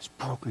light has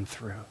broken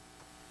through.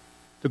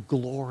 The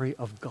glory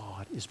of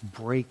God is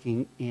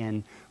breaking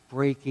in,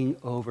 breaking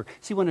over.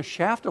 See, when a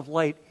shaft of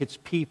light hits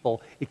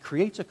people, it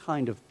creates a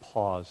kind of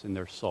pause in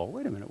their soul.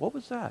 Wait a minute, what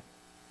was that?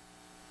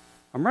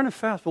 I'm running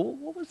fast, but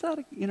what was that?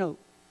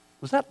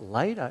 Was that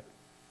light? I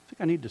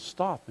think I need to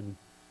stop and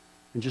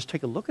just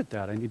take a look at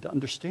that. I need to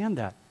understand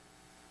that.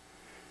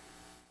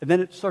 And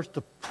then it starts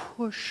to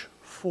push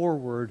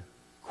forward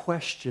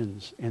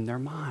questions in their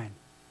mind.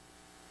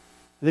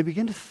 They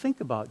begin to think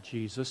about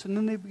Jesus, and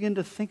then they begin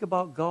to think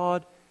about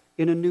God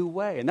in a new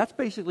way. And that's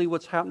basically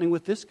what's happening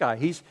with this guy.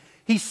 He's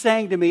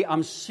saying to me,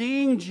 I'm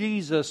seeing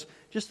Jesus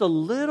just a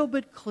little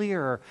bit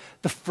clearer.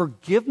 The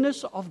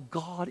forgiveness of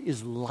God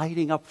is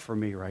lighting up for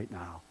me right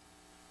now.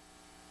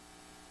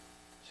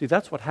 See,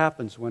 that's what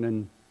happens when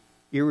an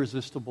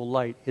irresistible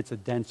light hits a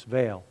dense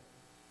veil.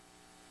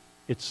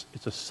 It's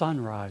a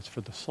sunrise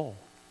for the soul.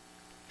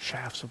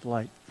 Shafts of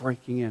light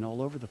breaking in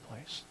all over the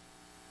place.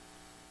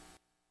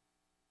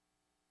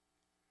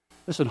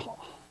 Listen,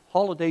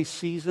 holiday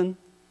season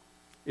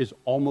is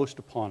almost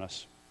upon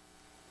us.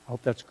 I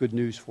hope that's good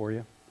news for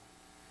you.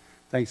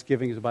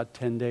 Thanksgiving is about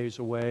 10 days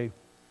away.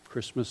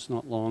 Christmas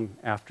not long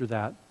after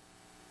that.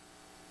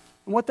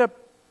 And what that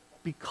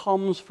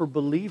becomes for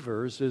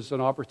believers is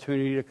an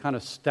opportunity to kind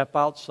of step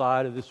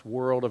outside of this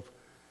world of,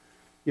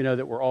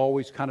 that we're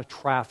always kind of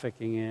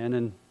trafficking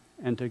in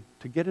and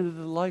to get into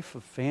the life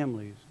of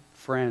families,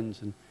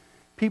 friends, and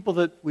people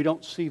that we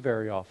don't see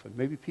very often.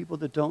 Maybe people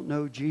that don't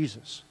know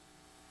Jesus.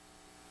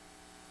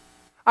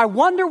 I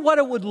wonder what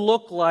it would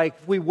look like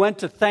if we went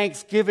to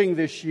Thanksgiving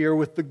this year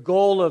with the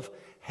goal of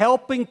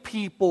helping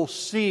people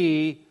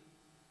see,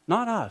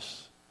 not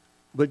us,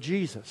 but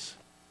Jesus.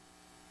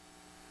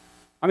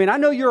 I mean, I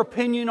know your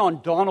opinion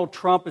on Donald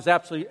Trump is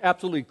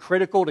absolutely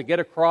critical to get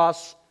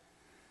across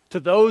to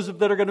those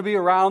that are going to be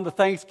around the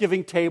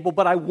Thanksgiving table,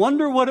 but I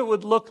wonder what it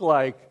would look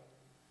like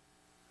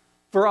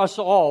for us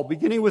all,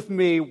 beginning with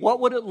me. What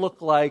would it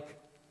look like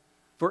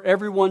for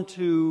everyone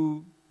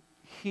to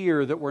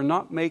hear that we're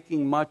not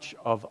making much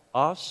of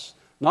us,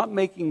 not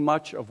making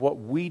much of what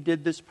we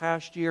did this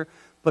past year,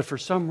 but for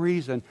some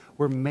reason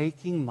we're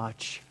making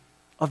much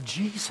of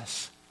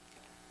Jesus?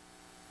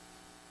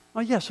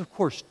 Well, yes, of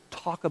course,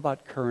 talk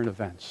about current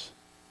events.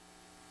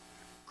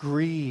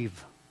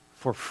 Grieve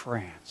for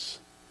France.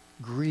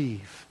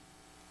 Grieve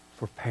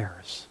for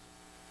Paris.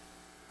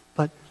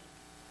 But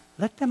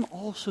let them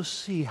also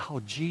see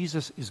how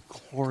Jesus is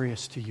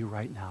glorious to you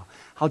right now.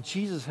 How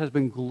Jesus has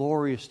been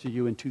glorious to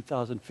you in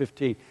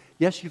 2015.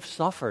 Yes, you've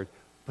suffered,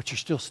 but you're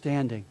still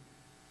standing.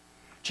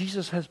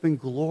 Jesus has been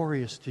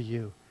glorious to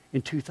you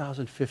in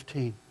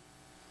 2015.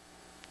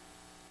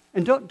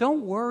 And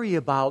don't worry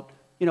about,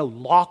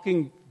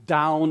 locking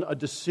down a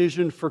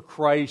decision for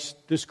Christ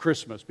this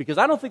Christmas, because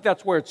I don't think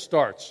that's where it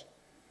starts.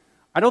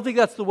 I don't think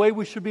that's the way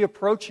we should be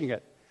approaching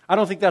it. I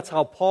don't think that's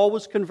how Paul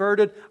was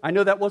converted. I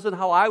know that wasn't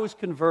how I was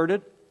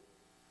converted.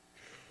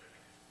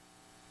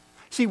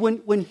 See,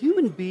 when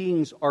human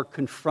beings are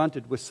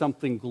confronted with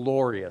something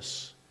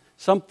glorious,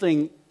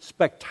 something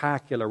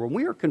spectacular, when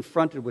we are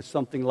confronted with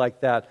something like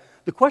that,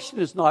 the question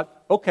is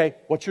not, okay,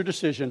 what's your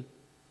decision?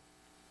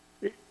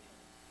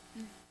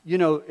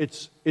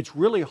 It's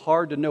really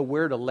hard to know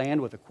where to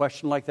land with a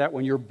question like that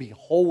when you're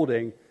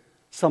beholding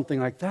something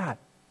like that.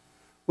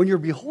 When you're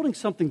beholding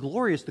something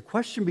glorious, the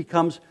question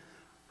becomes,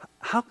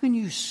 how can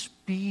you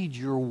speed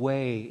your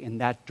way in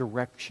that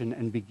direction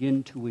and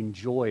begin to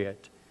enjoy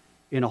it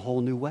in a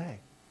whole new way?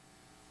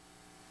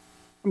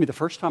 I mean, the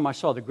first time I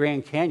saw the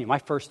Grand Canyon, my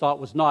first thought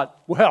was not,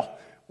 well,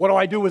 what do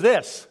I do with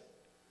this?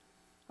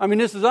 I mean,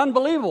 this is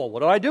unbelievable.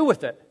 What do I do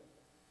with it?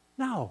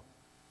 No,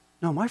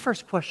 my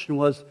first question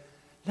was,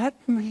 let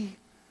me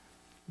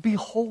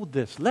behold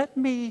this. Let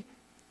me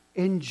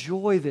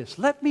enjoy this.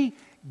 Let me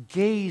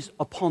gaze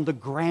upon the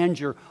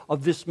grandeur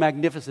of this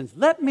magnificence.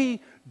 Let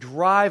me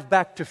drive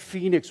back to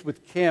Phoenix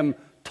with Kim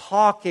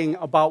talking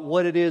about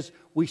what it is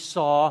we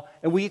saw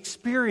and we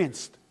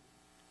experienced.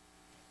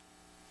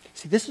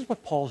 See, this is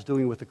what Paul's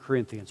doing with the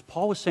Corinthians.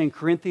 Paul was saying,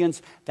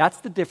 Corinthians, that's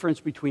the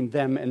difference between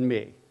them and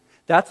me.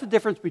 That's the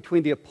difference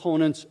between the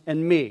opponents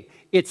and me.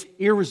 It's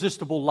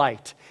irresistible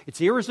light.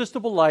 It's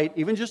irresistible light,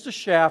 even just a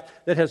shaft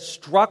that has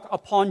struck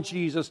upon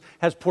Jesus,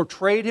 has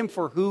portrayed him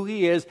for who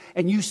he is,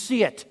 and you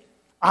see it.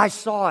 I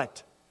saw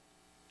it.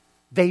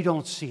 They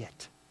don't see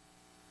it.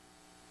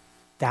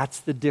 That's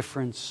the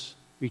difference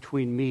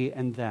between me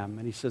and them.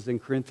 And he says in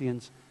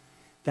Corinthians,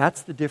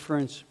 that's the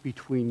difference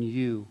between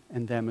you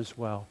and them as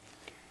well.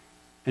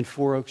 And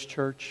Four Oaks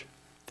Church,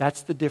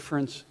 that's the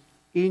difference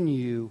in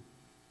you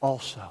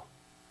also.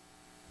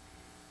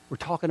 We're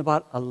talking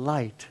about a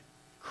light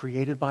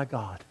created by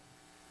God.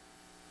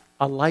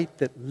 A light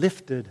that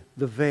lifted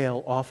the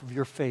veil off of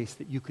your face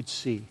that you could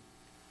see.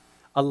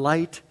 A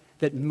light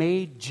that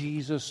made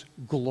Jesus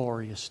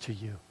glorious to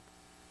you.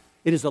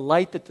 It is a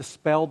light that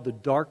dispelled the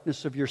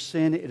darkness of your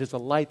sin. It is a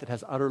light that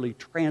has utterly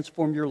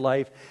transformed your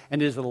life.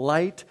 And it is a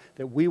light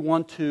that we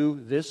want to,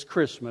 this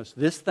Christmas,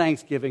 this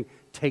Thanksgiving,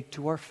 take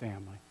to our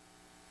family.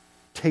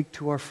 Take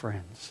to our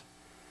friends.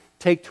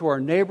 Take to our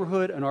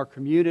neighborhood and our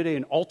community.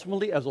 And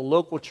ultimately, as a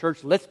local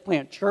church, let's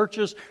plant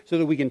churches so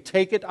that we can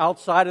take it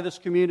outside of this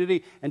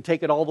community and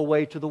take it all the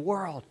way to the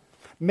world.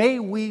 May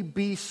we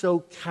be so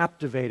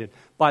captivated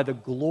by the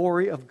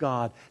glory of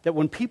God that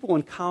when people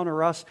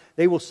encounter us,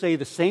 they will say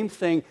the same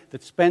thing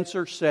that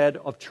Spencer said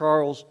of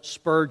Charles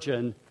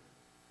Spurgeon.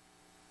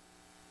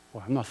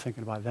 Well, I'm not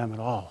thinking about them at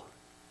all.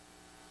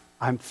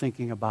 I'm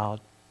thinking about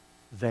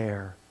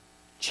their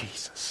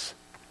Jesus.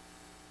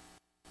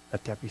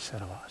 Let that be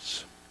said of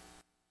us.